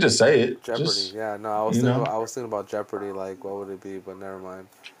 Oh, you could just say it. Jeopardy? Just Yeah, no, you know. I was thinking about Jeopardy. Like, what would it be? But never mind.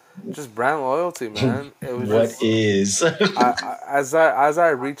 Just brand loyalty, man. It was What just is? as I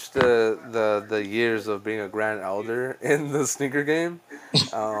reached the years of being a grand elder in the sneaker game,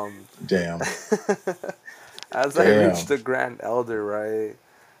 um, Damn. as I reached Damn. the grand elder, right?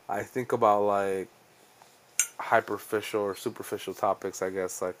 I think about like hyperficial or superficial topics, I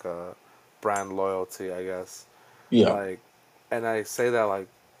guess, like brand loyalty, I guess. Yeah. Like, and I say that like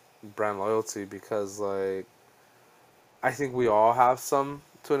brand loyalty because like I think we all have some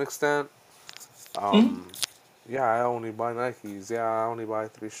to an extent. Mm-hmm. Um, yeah, I only buy Nikes. Yeah, I only buy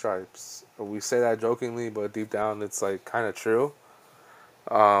three stripes. We say that jokingly, but deep down, it's like kind of true.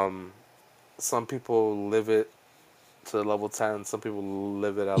 Um, some people live it to level 10. Some people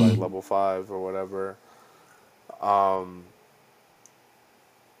live it at like Mm-hmm. level 5 or whatever. Um,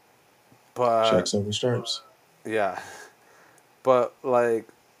 but Checks over stripes. yeah, but like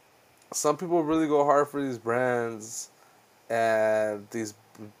some people really go hard for these brands, and these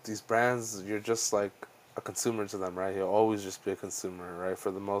brands, you're just like a consumer to them, right? You'll always just be a consumer, right?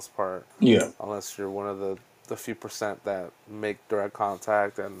 For the most part, Yeah. unless you're one of the few percent that make direct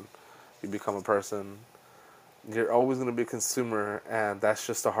contact and you become a person, you're always going to be a consumer, and that's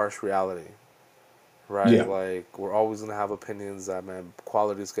just a harsh reality, right? Yeah. Like we're always going to have opinions that man,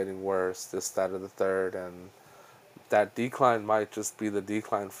 quality's getting worse, this, that, or the third, and that decline might just be the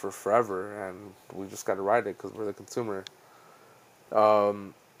decline for forever, and we just got to ride it because we're the consumer.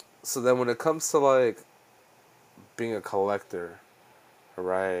 Um, so then when it comes to like being a collector,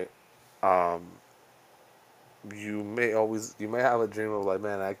 right? Um, you may have a dream of like,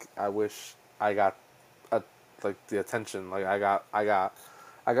 man, I wish I got a, like the attention, like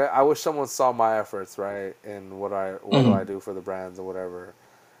I wish someone saw my efforts, right? And what do I Mm-hmm. do for the brands or whatever.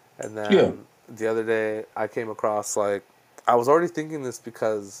 And Yeah. then the other day I came across like I was already thinking this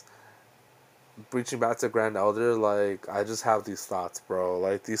because reaching back to Grand Elder, like I just have these thoughts, bro.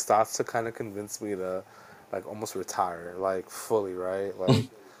 Like these thoughts to kind of convince me to like almost retire, like fully, right? Like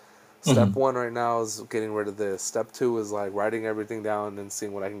Mm-hmm. step one right now is getting rid of this. Step two is like writing everything down and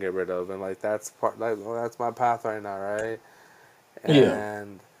seeing what I can get rid of, and like that's part like well, that's my path right now, right? Yeah.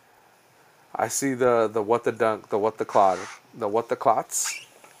 And I see the what the dunk, the what the clots,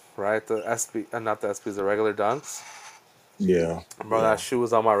 right? The SB, not the SBs, the regular dunks. Yeah. Bro, that Yeah. shoe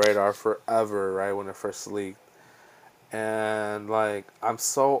was on my radar forever, right when it first leaked. And like I'm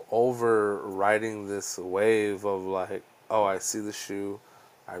so over riding this wave of like, oh, I see the shoe,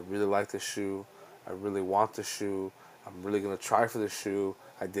 I really like the shoe, I really want the shoe, I'm really gonna try for the shoe.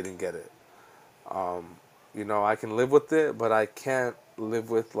 I didn't get it. Um, I can live with it, but I can't live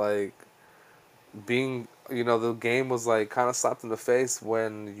with like being. The game was like kind of slapped in the face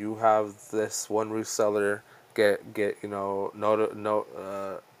when you have this one reseller get get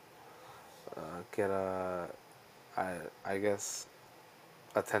I I guess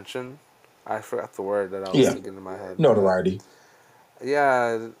attention. I forgot the word that I was Yeah. thinking in my head, but Notoriety.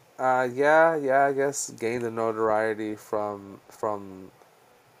 yeah, yeah. I guess gain the notoriety from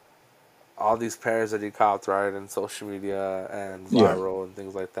all these pairs that you copped, right, in social media and Yeah. viral and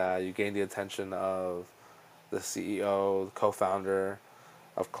things like that. You gain the attention of the CEO, the co-founder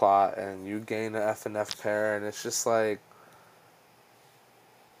of Clot, and you gain an F and F pair, and it's just like,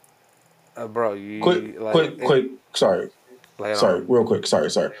 bro, Quick, you like quick, it. quick. Sorry. Lay it Sorry. on, Real quick. Sorry.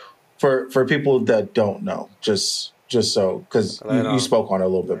 For people that don't know, just so because lay it you on. spoke on it a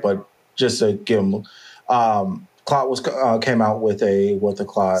little bit, but just to give them, Clot was came out with a It's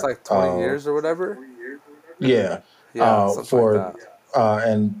Clot. like 20 years or whatever. Yeah. Yeah, something like For that.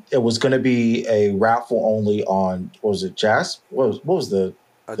 and it was going to be a raffle only on what was it Jas? What was A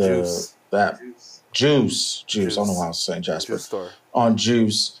the juice, that Juice? I don't know why I juice, was saying juice Jasper store. on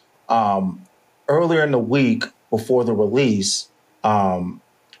Juice. Earlier in the week before the release, um,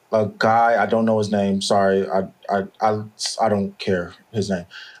 a guy I don't know his name. Sorry, I don't care his name.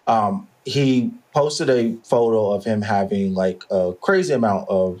 He posted a photo of him having like a crazy amount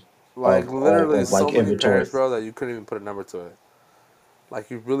Like literally of so like many inventory. pairs, bro, that you couldn't even put a number to it. Like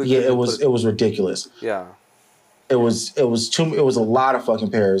you really Yeah, couldn't even put it. it was ridiculous. Yeah. It was a lot of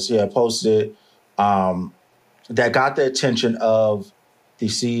fucking pairs. Yeah, posted it. That got the attention of the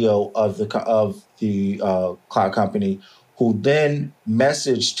CEO of the cloud company, who then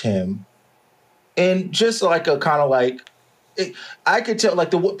messaged him and just like a kind of like it, I could tell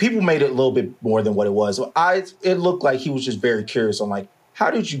like the people made it a little bit more than what it was. It looked like he was just very curious on like how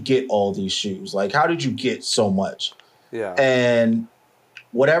did you get all these shoes? Like how did you get so much? Yeah. And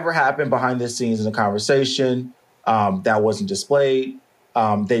whatever happened behind the scenes in the conversation that wasn't displayed.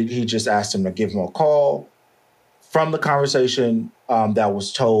 He just asked him to give him a call. From the conversation that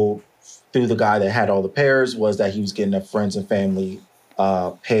was told through the guy that had all the pairs was that he was getting a friends and family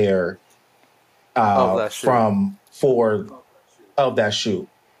pair Of that shoe. from for of that shoe.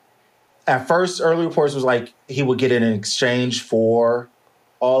 At first, early reports was like he would get it in exchange for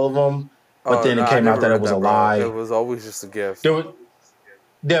all of them, but Oh then no, it I came out never that it read was a that, bro. It lie. was always just a gift. There was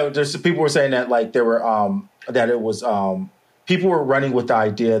there's people were saying that like there were that it was people were running with the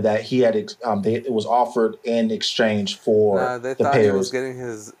idea that he had it was offered in exchange for Nah, they the thought he was payers. getting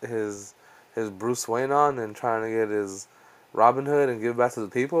his Bruce Wayne on and trying to get his Robin Hood and give back to the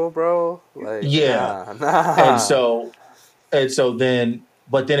people, bro. Like, Yeah, nah, and nah. so then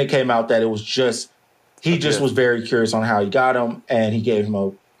but then it came out that it was just A he just was gift. very curious on how he got him, and he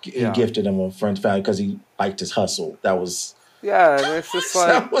Yeah. gifted him a friend's family because he liked his hustle. That was Yeah, and it's just like,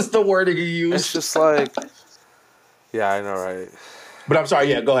 that was the wording he it's used. just like, yeah, I know, right? But I'm sorry.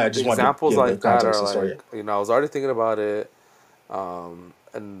 Yeah, go ahead. I just wanted to Examples give the like that context are of the story. like, Yeah. I was already thinking about it,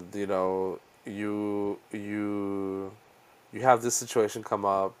 and you have this situation come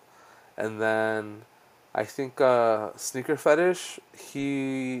up, and then I think sneaker fetish.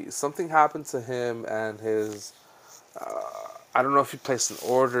 He something happened to him and his. I don't know if he placed an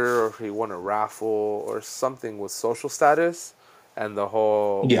order or if he won a raffle or something with social status, and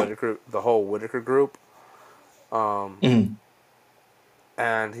Yeah. The whole Whitaker group. Um, Mhm.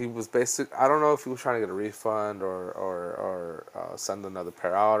 and he was basic. I don't know if he was trying to get a refund or send another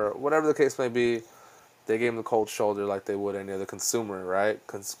pair out or whatever the case may be. They gave him the cold shoulder like they would any other consumer, right?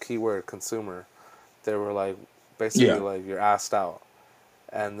 Keyword consumer. They were like, basically Yeah. like, you're asked out.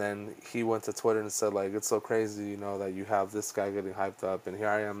 And then he went to Twitter and said like, it's so crazy, that you have this guy getting hyped up, and here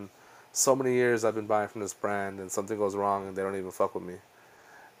I am, so many years I've been buying from this brand, and something goes wrong, and they don't even fuck with me.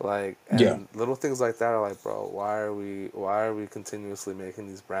 Like, Yeah. and little things like that are like, bro, why are we continuously making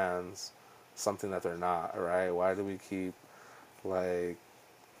these brands something that they're not, right? Why do we keep like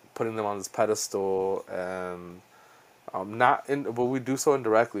putting them on this pedestal and not in, but we do so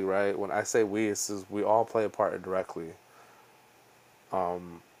indirectly, right? When I say we, it's just we all play a part indirectly,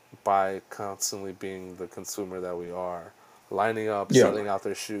 um, by constantly being the consumer that we are, lining up, Yeah. selling out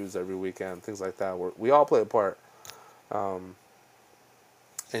their shoes every weekend, things like that. We all play a part. Um,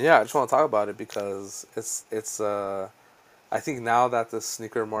 and yeah, I just want to talk about it because it's. I think now that the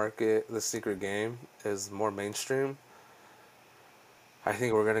sneaker game is more mainstream, I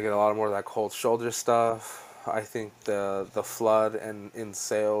think we're gonna get a lot more of that cold shoulder stuff. I think the flood and in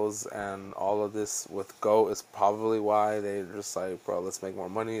sales and all of this with Go is probably why they're just like, bro, let's make more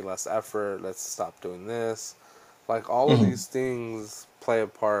money, less effort, let's stop doing this. Like all of Hmm. these things play a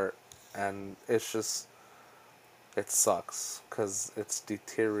part, and it sucks because it's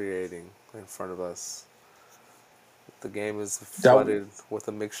deteriorating in front of us. The game is That flooded with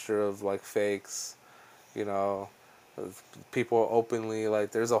a mixture of like fakes, you know, people openly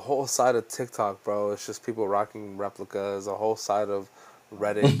like. There's a whole side of TikTok, bro. It's just people rocking replicas. A whole side of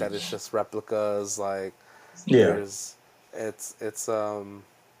Reddit that is just replicas. Like yeah. there's, it's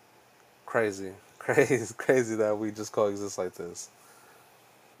crazy, crazy that we just coexist like this.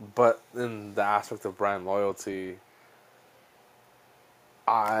 But in the aspect of brand loyalty,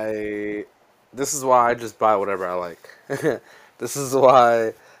 I this is why I just buy whatever I like. This is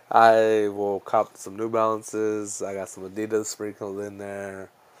why I will cop some New Balances. I got some Adidas sprinkled in there.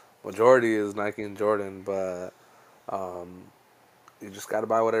 Majority is Nike and Jordan, but um, you just got to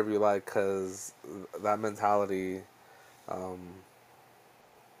buy whatever you like because that mentality um,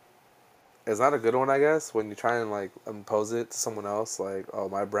 is not a good one, I guess. When you try and like impose it to someone else, like, oh,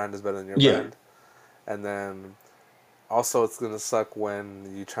 my brand is better than your Yeah. brand, and then also it's gonna suck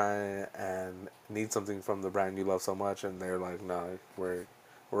when you try and need something from the brand you love so much, and they're like, no,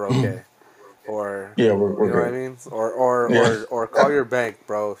 we're okay, or Yeah. you We're know what I good. mean, Yeah. or call your bank,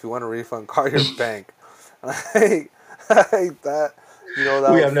 bro. If you want a refund, call your bank. Like, like that,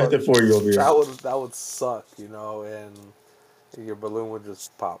 that We would have fuck. nothing for you over here. That would suck, and your balloon would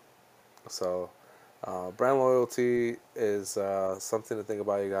just pop. So, brand loyalty is something to think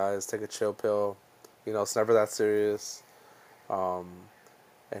about, you guys. Take a chill pill. It's never that serious. Um,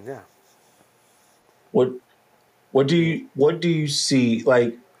 and yeah, What what do you see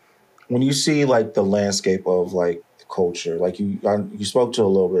like when you see like the landscape of like the culture? Like you spoke to a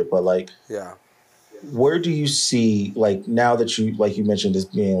little bit, but like yeah. where do you see like now that you like you mentioned this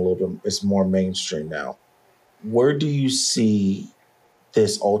being a little bit it's more mainstream now? Where do you see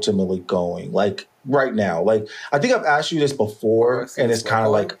this ultimately going? Like right now, like I think I've asked you this Where do I before, see and this it's what kind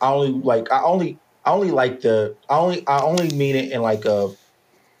of going? like I only mean it in like a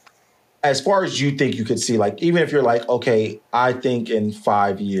as far as you think you could see, like even if you're like, okay, I think in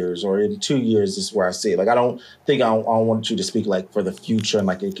 5 years or in 2 years this is where I see it. Like I don't want you to speak like for the future and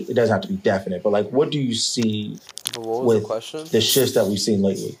like it doesn't have to be definite, but like what do you see But what was the with question? the shifts that we've seen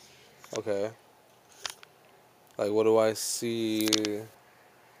lately? Okay. Like, what do I see?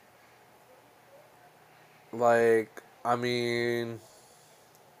 Like, I mean,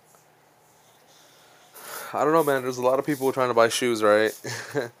 I don't know, man. There's a lot of people trying to buy shoes, right?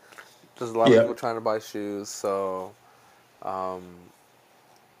 There's a lot of Yeah. people trying to buy shoes, so um,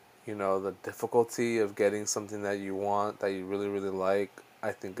 the difficulty of getting something that you want, that you really, really like,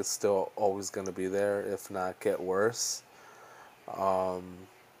 I think is still always going to be there, if not get worse. Um,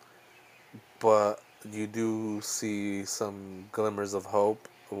 but you do see some glimmers of hope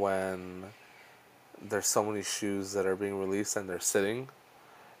when there's so many shoes that are being released and they're sitting,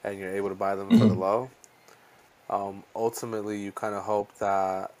 and you're able to buy them for the Mm-hmm. low. Ultimately, you kind of hope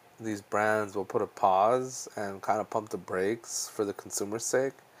that these brands will put a pause and kind of pump the brakes for the consumer's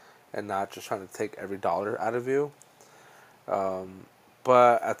sake, and not just trying to take every dollar out of you. Um,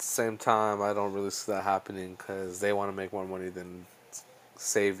 but at the same time, I don't really see that happening because they want to make more money than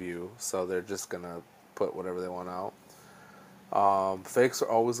save you, so they're just gonna put whatever they want out. Fakes are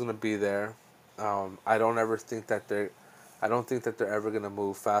always gonna be there. I don't ever think that I don't think that they're ever gonna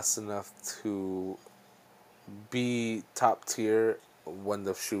move fast enough to be top tier when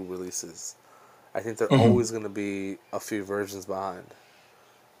the shoe releases. I think they're Mm-hmm. always gonna be a few versions behind.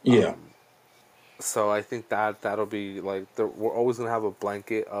 Yeah. So I think that that'll be like we're always gonna have a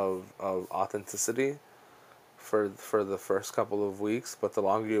blanket of authenticity for the first couple of weeks, but the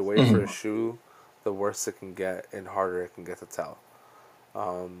longer you wait for a Mm-hmm. shoe, the worse it can get and harder it can get to tell.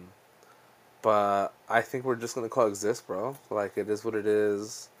 Um, but I think we're just gonna coexist, bro. Like it is what it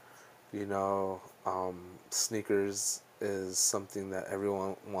is. You know, sneakers is something that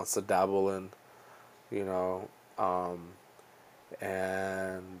everyone wants to dabble in. You know, um,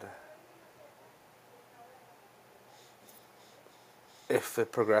 and if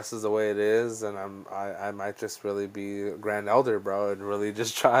it progresses the way it is, then I might just really be a grand elder, bro, and really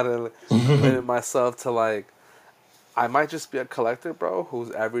just try to limit myself to like I might just be a collector, bro,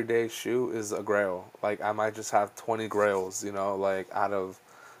 whose everyday shoe is a grail. Like I might just have 20 grails, like out of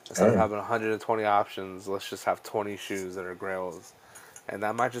instead of Hey. having 120 options, let's just have 20 shoes that are grails, and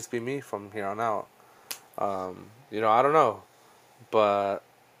that might just be me from here on out. I don't know, but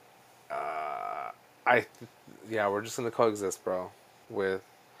I, yeah, we're just gonna coexist, bro, with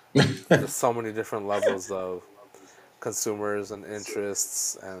just so many different levels of consumers and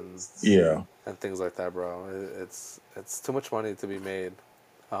interests Yeah. and things like that, bro. It's too much money to be made.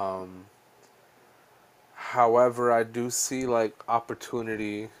 Um, However, I do see like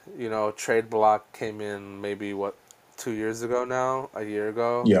opportunity. Trade Block came in maybe what 2 years ago now, a year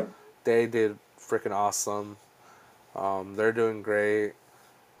ago. Yep. They did freaking awesome. They're doing great.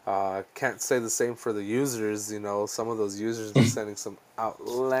 Can't say the same for the users. Some of those users be sending some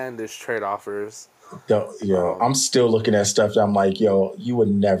outlandish trade offers. Yo, Um, I'm still looking at stuff that I'm like, yo, you would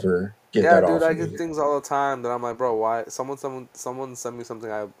never get Yeah, that dude, off I of get me. things all the time that I'm like, bro, why? Someone send me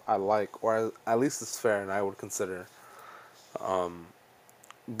something I like, or at least it's fair, and I would consider.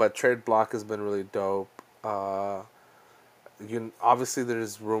 But Trade Block has been really dope. Uh, obviously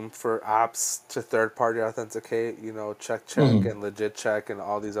there's room for apps to third party authenticate. Check Mm-hmm. and legit check and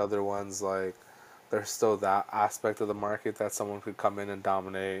all these other ones. Like, there's still that aspect of the market that someone could come in and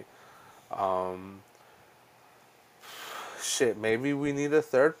dominate. Um, Shit, maybe we need a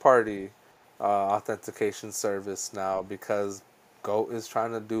third party authentication service now because Goat is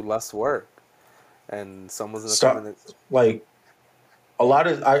trying to do less work, and someone's gonna come in. Stop. Like a lot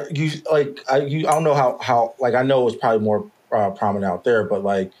of I don't know how like I know it's probably more prominent out there, but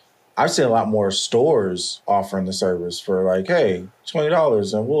like I've seen a lot more stores offering the service for like, hey,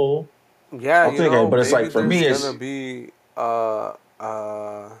 $20 and Yeah, I'm thinking, but it's maybe like for there's me, gonna it's be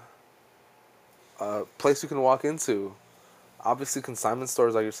a place you can walk into. Obviously, consignment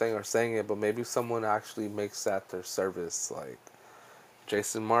stores, like you're saying, are saying it, but maybe someone actually makes that their service. Like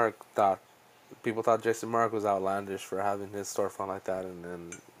Jason Mark thought people thought Jason Mark was outlandish for having his storefront like that, and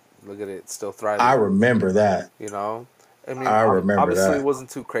then look at it, still I thriving. remember that. You know, I mean, I remember obviously it that. wasn't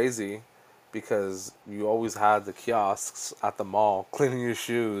too crazy because you always had the kiosks at the mall cleaning your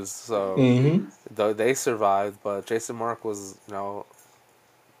shoes, so Mm-hmm. they survived. But Jason Mark was,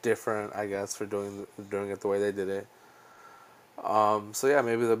 different, I guess, for doing it the way they did it. So yeah,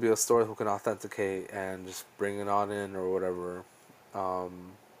 maybe there'll be a store who can authenticate and just bring it on in or whatever.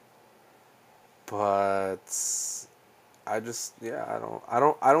 Um, but I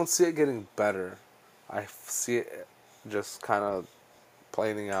don't see it getting better. I see it just kind of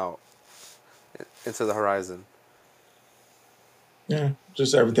planing out into the horizon. Yeah,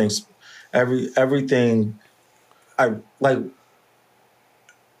 just everything. I like.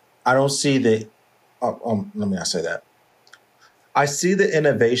 I don't see the. Let me not say that. I see the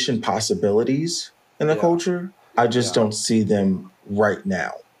innovation possibilities in the Yeah, culture. I just yeah, don't see them right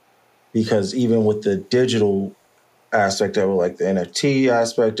now because even with the digital, aspect of it, like the NFT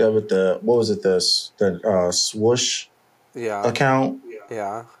aspect of it. The what was it? The swoosh Yeah. account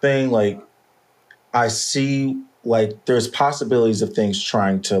Yeah. thing. Like I see, like there's possibilities of things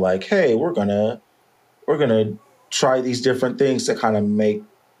trying to like, hey, we're gonna try these different things to kind of make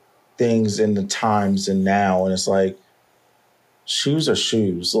things in the times and now, and it's like shoes are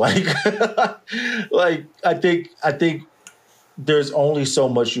shoes. Like, like I think there's only so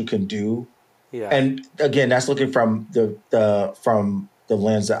much you can do. Yeah. And again, that's looking from the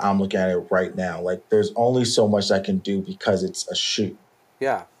lens that I'm looking at it right now. Like there's only so much I can do because it's a shoe.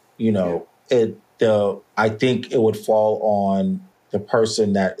 Yeah. You know, I think it would fall on the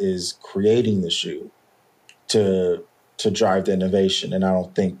person that is creating the shoe to drive the innovation. And I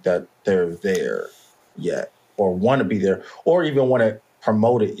don't think that they're there yet or want to be there or even want to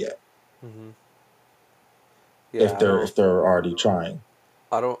promote it yet Hmm. if Yeah. they're already trying.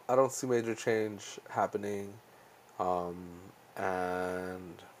 I don't see major change happening, um,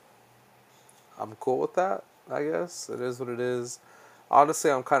 and I'm cool with that. I guess it is what it is.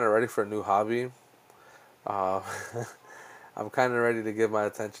 Honestly, I'm kind of ready for a new hobby. Uh, I'm kind of ready to give my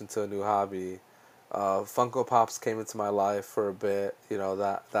attention to a new hobby. Funko Pops came into my life for a bit. You know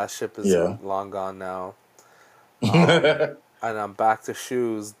that ship is Yeah. long gone now. Um, and I'm back to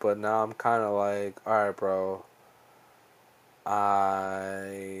shoes, but now I'm kind of like, all right, bro.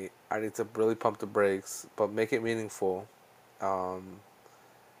 I need to really pump the brakes, but make it meaningful. Um,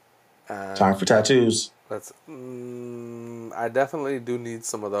 Time and for tattoos. I definitely do need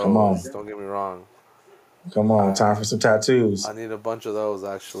some of Come on. those. Don't get me wrong. Come on. I Time for some I tattoos. need a bunch of those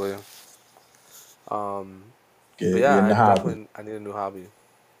actually. Um, but Get yeah, in I the hobby. definitely I need a new hobby.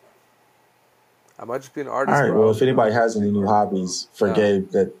 I might just be an All artist, right. Well, bro. if anybody has any new hobbies for Yeah. Gabe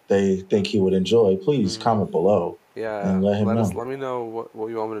that they think he would enjoy, please Hmm. comment below Yeah. and let him know. Let me know what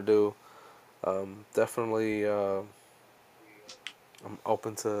you want me to do. Definitely. I'm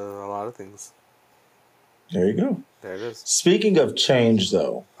open to a lot of things. There you go. There it is. Speaking of change,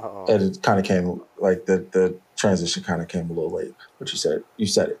 though, Uh oh. and it kind of came like the transition kind of came a little late, but you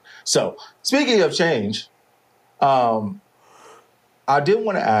said it. So speaking of change, um, I did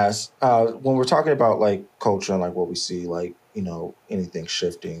want to ask when we're talking about like culture and like what we see, like anything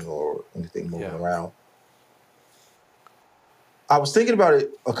shifting or anything moving Yeah. around. I was thinking about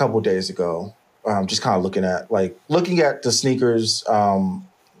it a couple of days ago, just kind of looking at the sneakers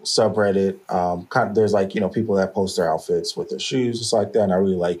subreddit. Kind of, there's like people that post their outfits with their shoes, just like that. And I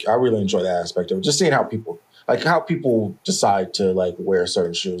really enjoy that aspect of it. Just seeing how people decide to like wear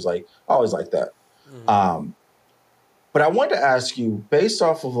certain shoes. Like I always like that. Hmm. Um, but I wanted to ask you, based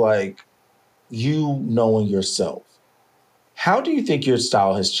off of like you knowing yourself, how do you think your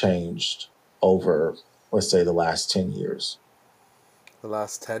style has changed over, let's say, the last 10 years? The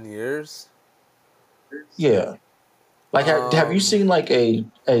last 10 years. Yeah. Like, have you Um, seen like a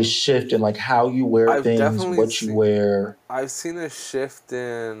shift in like how you wear I've things, definitely what you seen. wear? I've seen a shift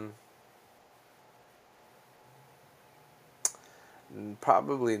in.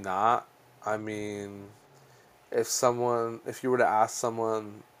 Probably not. I mean, if you were to ask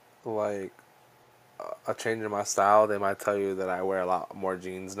someone like a change in my style, they might tell you that I wear a lot more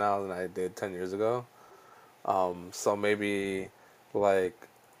jeans now than I did 10 years ago. So maybe like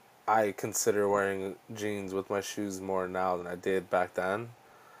I consider wearing jeans with my shoes more now than I did back then.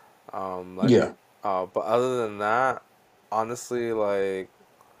 Like, Yeah, but other than that, honestly, like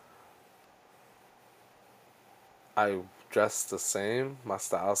I dress the same. My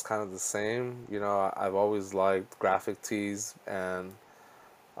style's kind of the same. You know, I've always liked graphic tees, and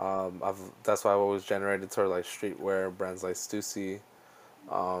I've that's why I've always generated toward like streetwear brands like Stussy,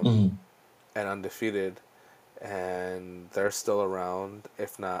 um, hmm and Undefeated, and they're still around,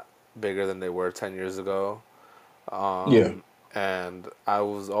 if not bigger than they were 10 years ago. yeah, Um, and I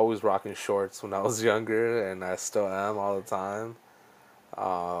was always rocking shorts when I was younger, and I still am all the time.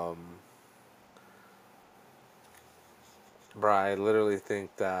 Um, but I literally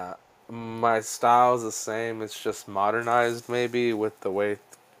think that my style is the same. It's just modernized, maybe with the way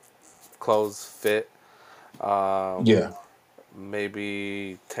clothes fit. Um, yeah,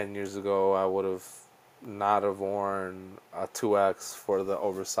 Maybe 10 years ago, I would have not have worn a 2X for the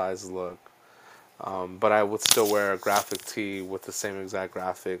oversized look. But I would still wear a graphic tee with the same exact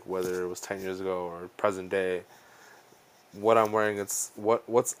graphic, whether it was 10 years ago or present day. What I'm wearing,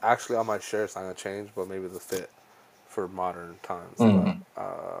 what's actually on my shirt is not gonna change, but maybe the fit for modern times. But hmm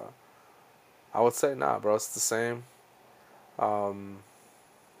I would say nah, bro, it's the same. Um,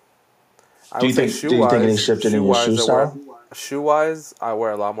 I Do would you say think do you think any shifted in your shoe style? shoe wise, I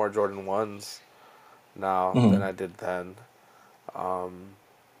wear a lot more Jordan 1s now than hmm I did then. Um,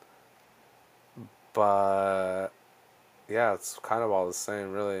 but Yeah, it's kind of all the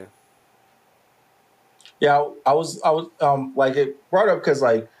same, really. Yeah, I was like it brought up because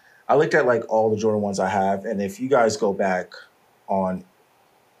like I looked at like all the Jordan ones I have, and if you guys go back on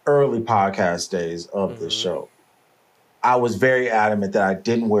early podcast days of this Mm-hmm. show, I was very adamant that I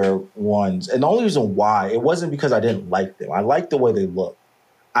didn't wear ones, and the only reason why it wasn't because I didn't like them. I liked the way they looked.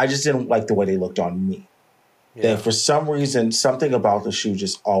 I just didn't like the way they looked on me. Then Yeah. for some reason, something about the shoe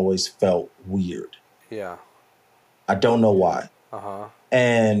just always felt weird. Yeah. I don't know why. Uh-huh.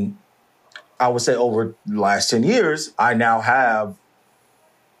 And I would say over the last 10 years, I now have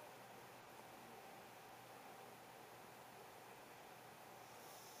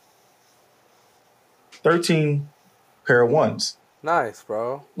 13 pair of ones. Nice,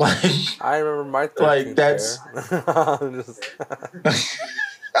 bro. Like, I remember my like 13th pair. that's I'm just...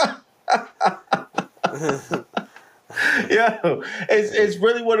 yeah. It's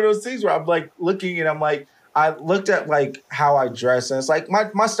really one of those things where I'm like looking and I'm like, I looked at like how I dress and it's like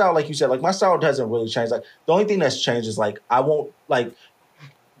my style, like you said, like my style doesn't really change. Like the only thing that's changed is like I won't like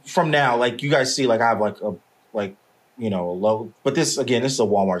from now, like you guys see, like I have like a like a logo. But this again, this is a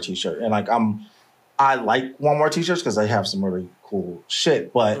Walmart t-shirt. And like I like Walmart t-shirts because they have some really cool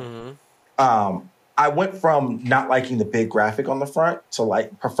shit. But Mm-hmm. I went from not liking the big graphic on the front to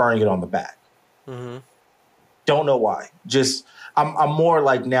like preferring it on the back. Mm-hmm. Don't know why. Just I'm more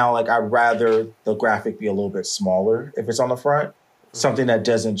like now like I'd rather the graphic be a little bit smaller if it's on the front. Something that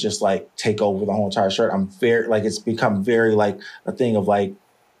doesn't just like take over the whole entire shirt. I'm very like it's become very like a thing of like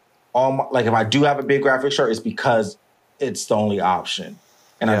all my, like if I do have a big graphic shirt, it's because it's the only option.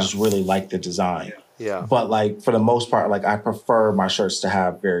 And I Yeah. just really like the design. Yeah. But like for the most part, like I prefer my shirts to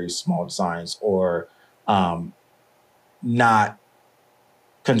have very small designs or not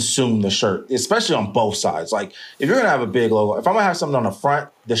consume the shirt, especially on both sides. Like if you're gonna have a big logo, if I'm gonna have something on the front,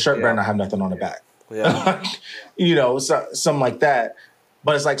 the shirt better not have nothing on the back. Yeah. So, something like that.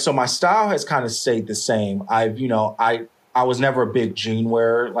 But it's like so my style has kind of stayed the same. I was never a big jean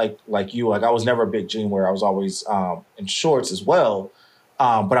wearer like you. Like I was never a big jean wearer. I was always in shorts as well.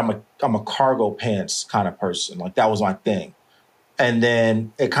 But I'm a cargo pants kind of person. Like that was my thing. And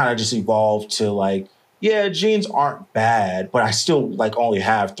then it kind of just evolved to like, yeah, jeans aren't bad, but I still like only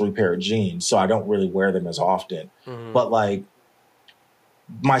have 3 pair of jeans, so I don't really wear them as often. Mm-hmm. But like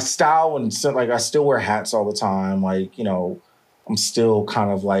my style and so like I still wear hats all the time. Like, I'm still kind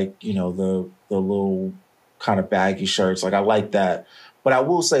of like, the little kind of baggy shirts. Like I like that. But I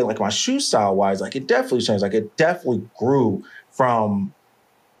will say like my shoe style wise, like it definitely changed. Like it definitely grew from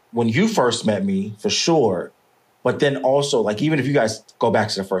when you first met me for sure. But then also like even if you guys go back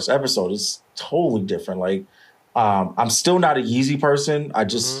to the first episode, it's totally different. Like I'm still not a Yeezy person. I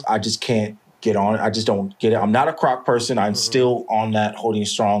just can't get on it. I just don't get it. I'm not a Croc person. I'm still on that holding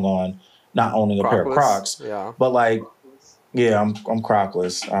strong on not owning a pair of Crocs. Yeah. But like, yeah, I'm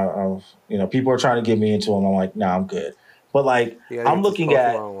Crocless. People are trying to get me into them. I'm like, nah, I'm good. But like, I'm looking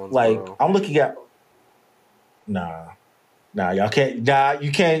at nah, y'all can't. Nah,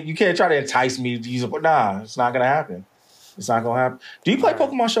 you can't try to entice me to use it. Nah, it's not gonna happen. It's not gonna happen. Do you play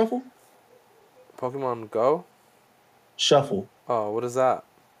Pokemon Shuffle? Pokemon Go? Shuffle. Oh, what is that?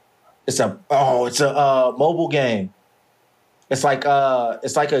 It's a mobile game. It's like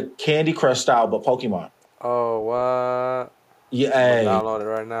a Candy Crush style, but Pokemon. Oh, what? Yeah, I'm gonna download it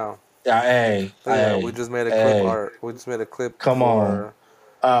right now. We just made a clip art. We just made a clip for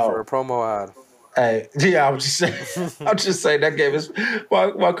a promo ad. Hey, yeah, I'm just saying that game is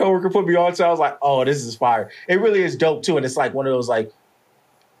my coworker put me on, so I was like, oh, this is fire. It really is dope too, and it's like one of those like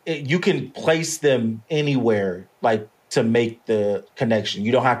you can place them anywhere like to make the connection.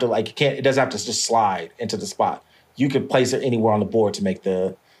 You don't have to like it doesn't have to just slide into the spot. You can place it anywhere on the board to make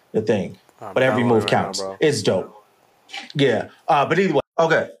the thing. But every move counts. Now, it's dope. Yeah. But either way,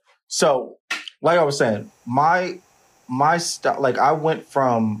 okay. So like I was saying, my style, like I went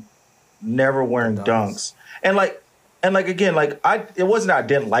from never wearing dunks. And again, like it wasn't that I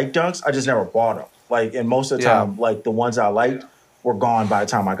didn't like dunks, I just never bought them. Like, and most of the time, like the ones I liked were gone by the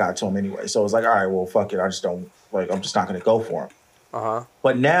time I got to them anyway. So it was like, all right, well, fuck it. I just don't I'm just not going to go for them.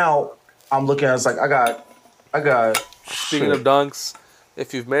 But now I'm looking at it's like I got. Speaking of dunks,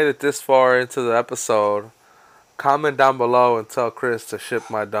 if you've made it this far into the episode, comment down below and tell Chris to ship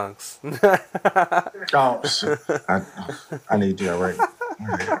my dunks. Oh, shit. I need to do that right.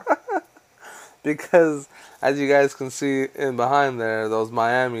 Because as you guys can see in behind there, those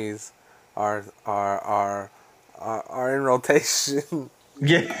Miamis are in rotation.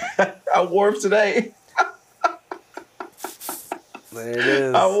 Yeah, I wore them today. There it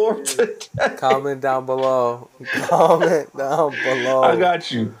is. I wore them today. Comment down below. Comment down below. I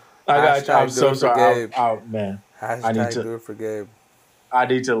got you. I'm so sorry. Man. I need Hashtag to do it for Gabe. I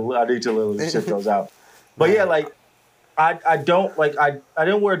need to literally ship those out. But yeah, Man, like I don't like I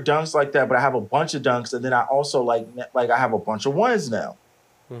didn't wear dunks like that, but I have a bunch of dunks, and then I also like I have a bunch of ones now.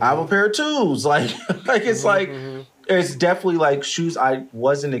 I have a pair of twos. Like it's definitely like shoes I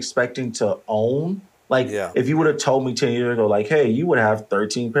wasn't expecting to own. Like yeah. if you would have told me 10 years ago, like, hey, you would have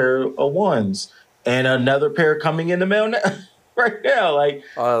 13 pair of ones and another pair coming in the mail now, right now. Like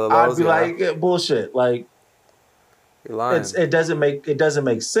Oh, the I'd lows, be yeah. like, bullshit. Like You're lying. it doesn't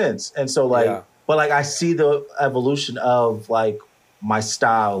make sense. And so Yeah. like, but like I see the evolution of like my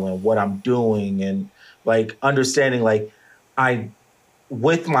style and what I'm doing and like understanding like I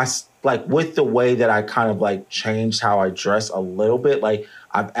with my like with the way that I kind of like changed how I dress a little bit, like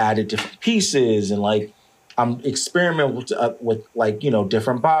I've added different pieces and like I'm experimenting with like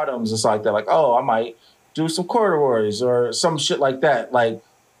different bottoms and stuff like that. Like I might do some corduroys or some shit like that. Like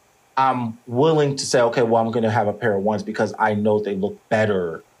I'm willing to say, okay, well I'm going to have a pair of ones because I know they look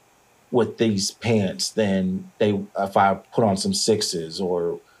better with these pants than they if I put on some sixes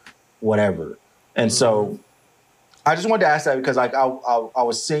or whatever. And so I just wanted to ask that because like I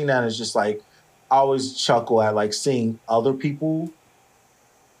was seeing that as just like I always chuckle at like seeing other people's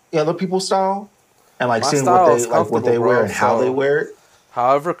style and like My seeing style is what comfortable, they wear bro. and how they So, wear it.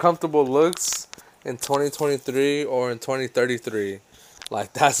 however comfortable looks in 2023 or in 2033,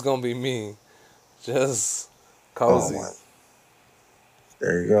 like that's gonna be me. Just Oh cozy. my,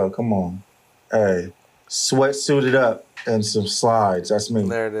 there you go. Come on, hey, sweat suited up and some slides. That's me.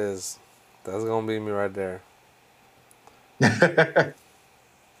 There it is. That's gonna be me right there.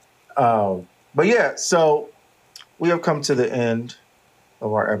 But yeah, so we have come to the end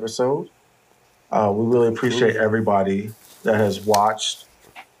of our episode. We The really appreciate conclusion. everybody that has watched.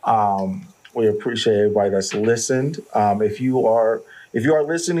 We appreciate everybody that's listened. If you are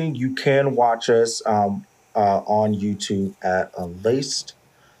listening, you can watch us on YouTube at Unlaced.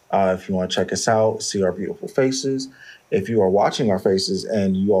 If you want to check us out, see our beautiful faces. If you are watching our faces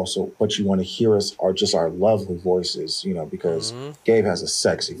and but you want to hear us are just our lovely voices, because Gabe has a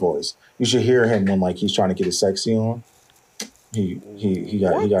sexy voice. You should hear him when like he's trying to get his sexy on. He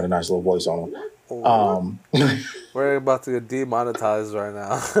What? got a nice little voice on him. What? We're about to get demonetized right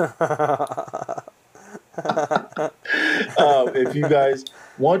now. If you guys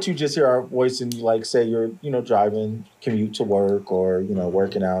want to just hear our voice and you like say you're driving commute to work or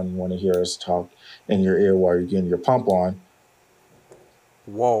working out and you want to hear us talk in your ear while you're getting your pump on.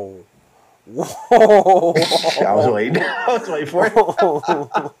 Whoa. I was Whoa. waiting for it.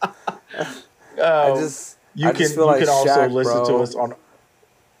 I um, just I just feel you like can also Shaq, listen to bro. us on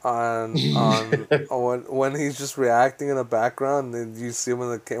When he's just reacting in the background, then you see him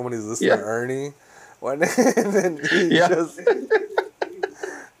in when he's listening to yeah Ernie, when and then he yeah just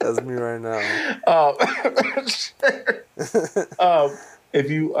that's me right now. um, if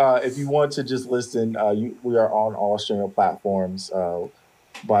you want to just listen, we are on all streaming platforms.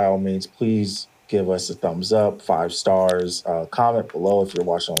 By all means, please give us a thumbs up, 5 stars. Comment below if you're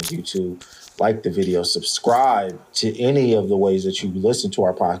watching on YouTube. Like the video, subscribe to any of the ways that you listen to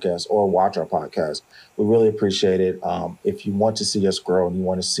our podcast or watch our podcast. We really appreciate it. If you want to see us grow and you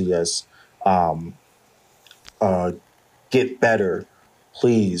want to see us um, get better,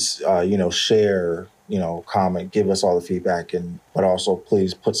 please, share, comment, give us all the feedback, but also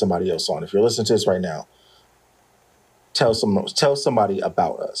please put somebody else on. If you're listening to this right now, tell somebody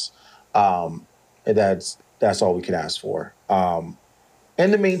about us. And that's all we can ask for.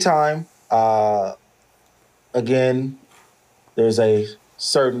 In the meantime, again, there's a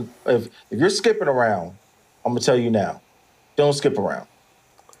certain if you're skipping around, I'm gonna tell you now, don't skip around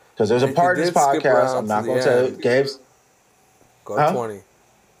because there's And a if you part of this did skip podcast I'm around to not the gonna tell you, end, Gabe's, go to huh? 20.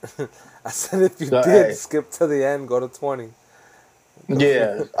 I said if you did Hey, skip to the end, go to 20. Go.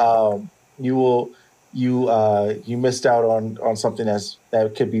 yeah, you will you missed out on something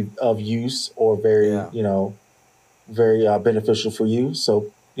that could be of use or very Yeah. very beneficial for you.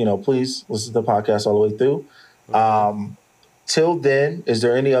 So please listen to the podcast all the way through. Um, Till then, is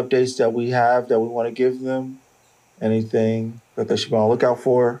there any updates that we have that we want to give them? Anything that they should be on the lookout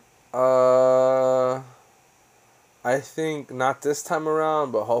for? Uh, I think not this time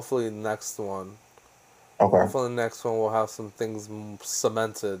around, but hopefully the next one. Okay. Hopefully the next one will have some things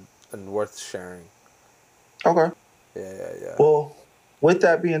cemented and worth sharing. Okay. Yeah. Well, with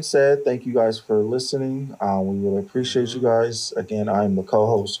that being said, thank you guys for listening. We really appreciate you Mm-hmm. guys. Again, I'm the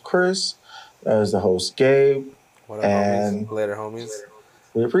co-host Chris. As the host Gabe, What up, homies? and Later, homies.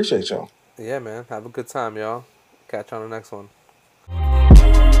 we appreciate y'all. Yeah, man. Have a good time, y'all. Catch you on the next one.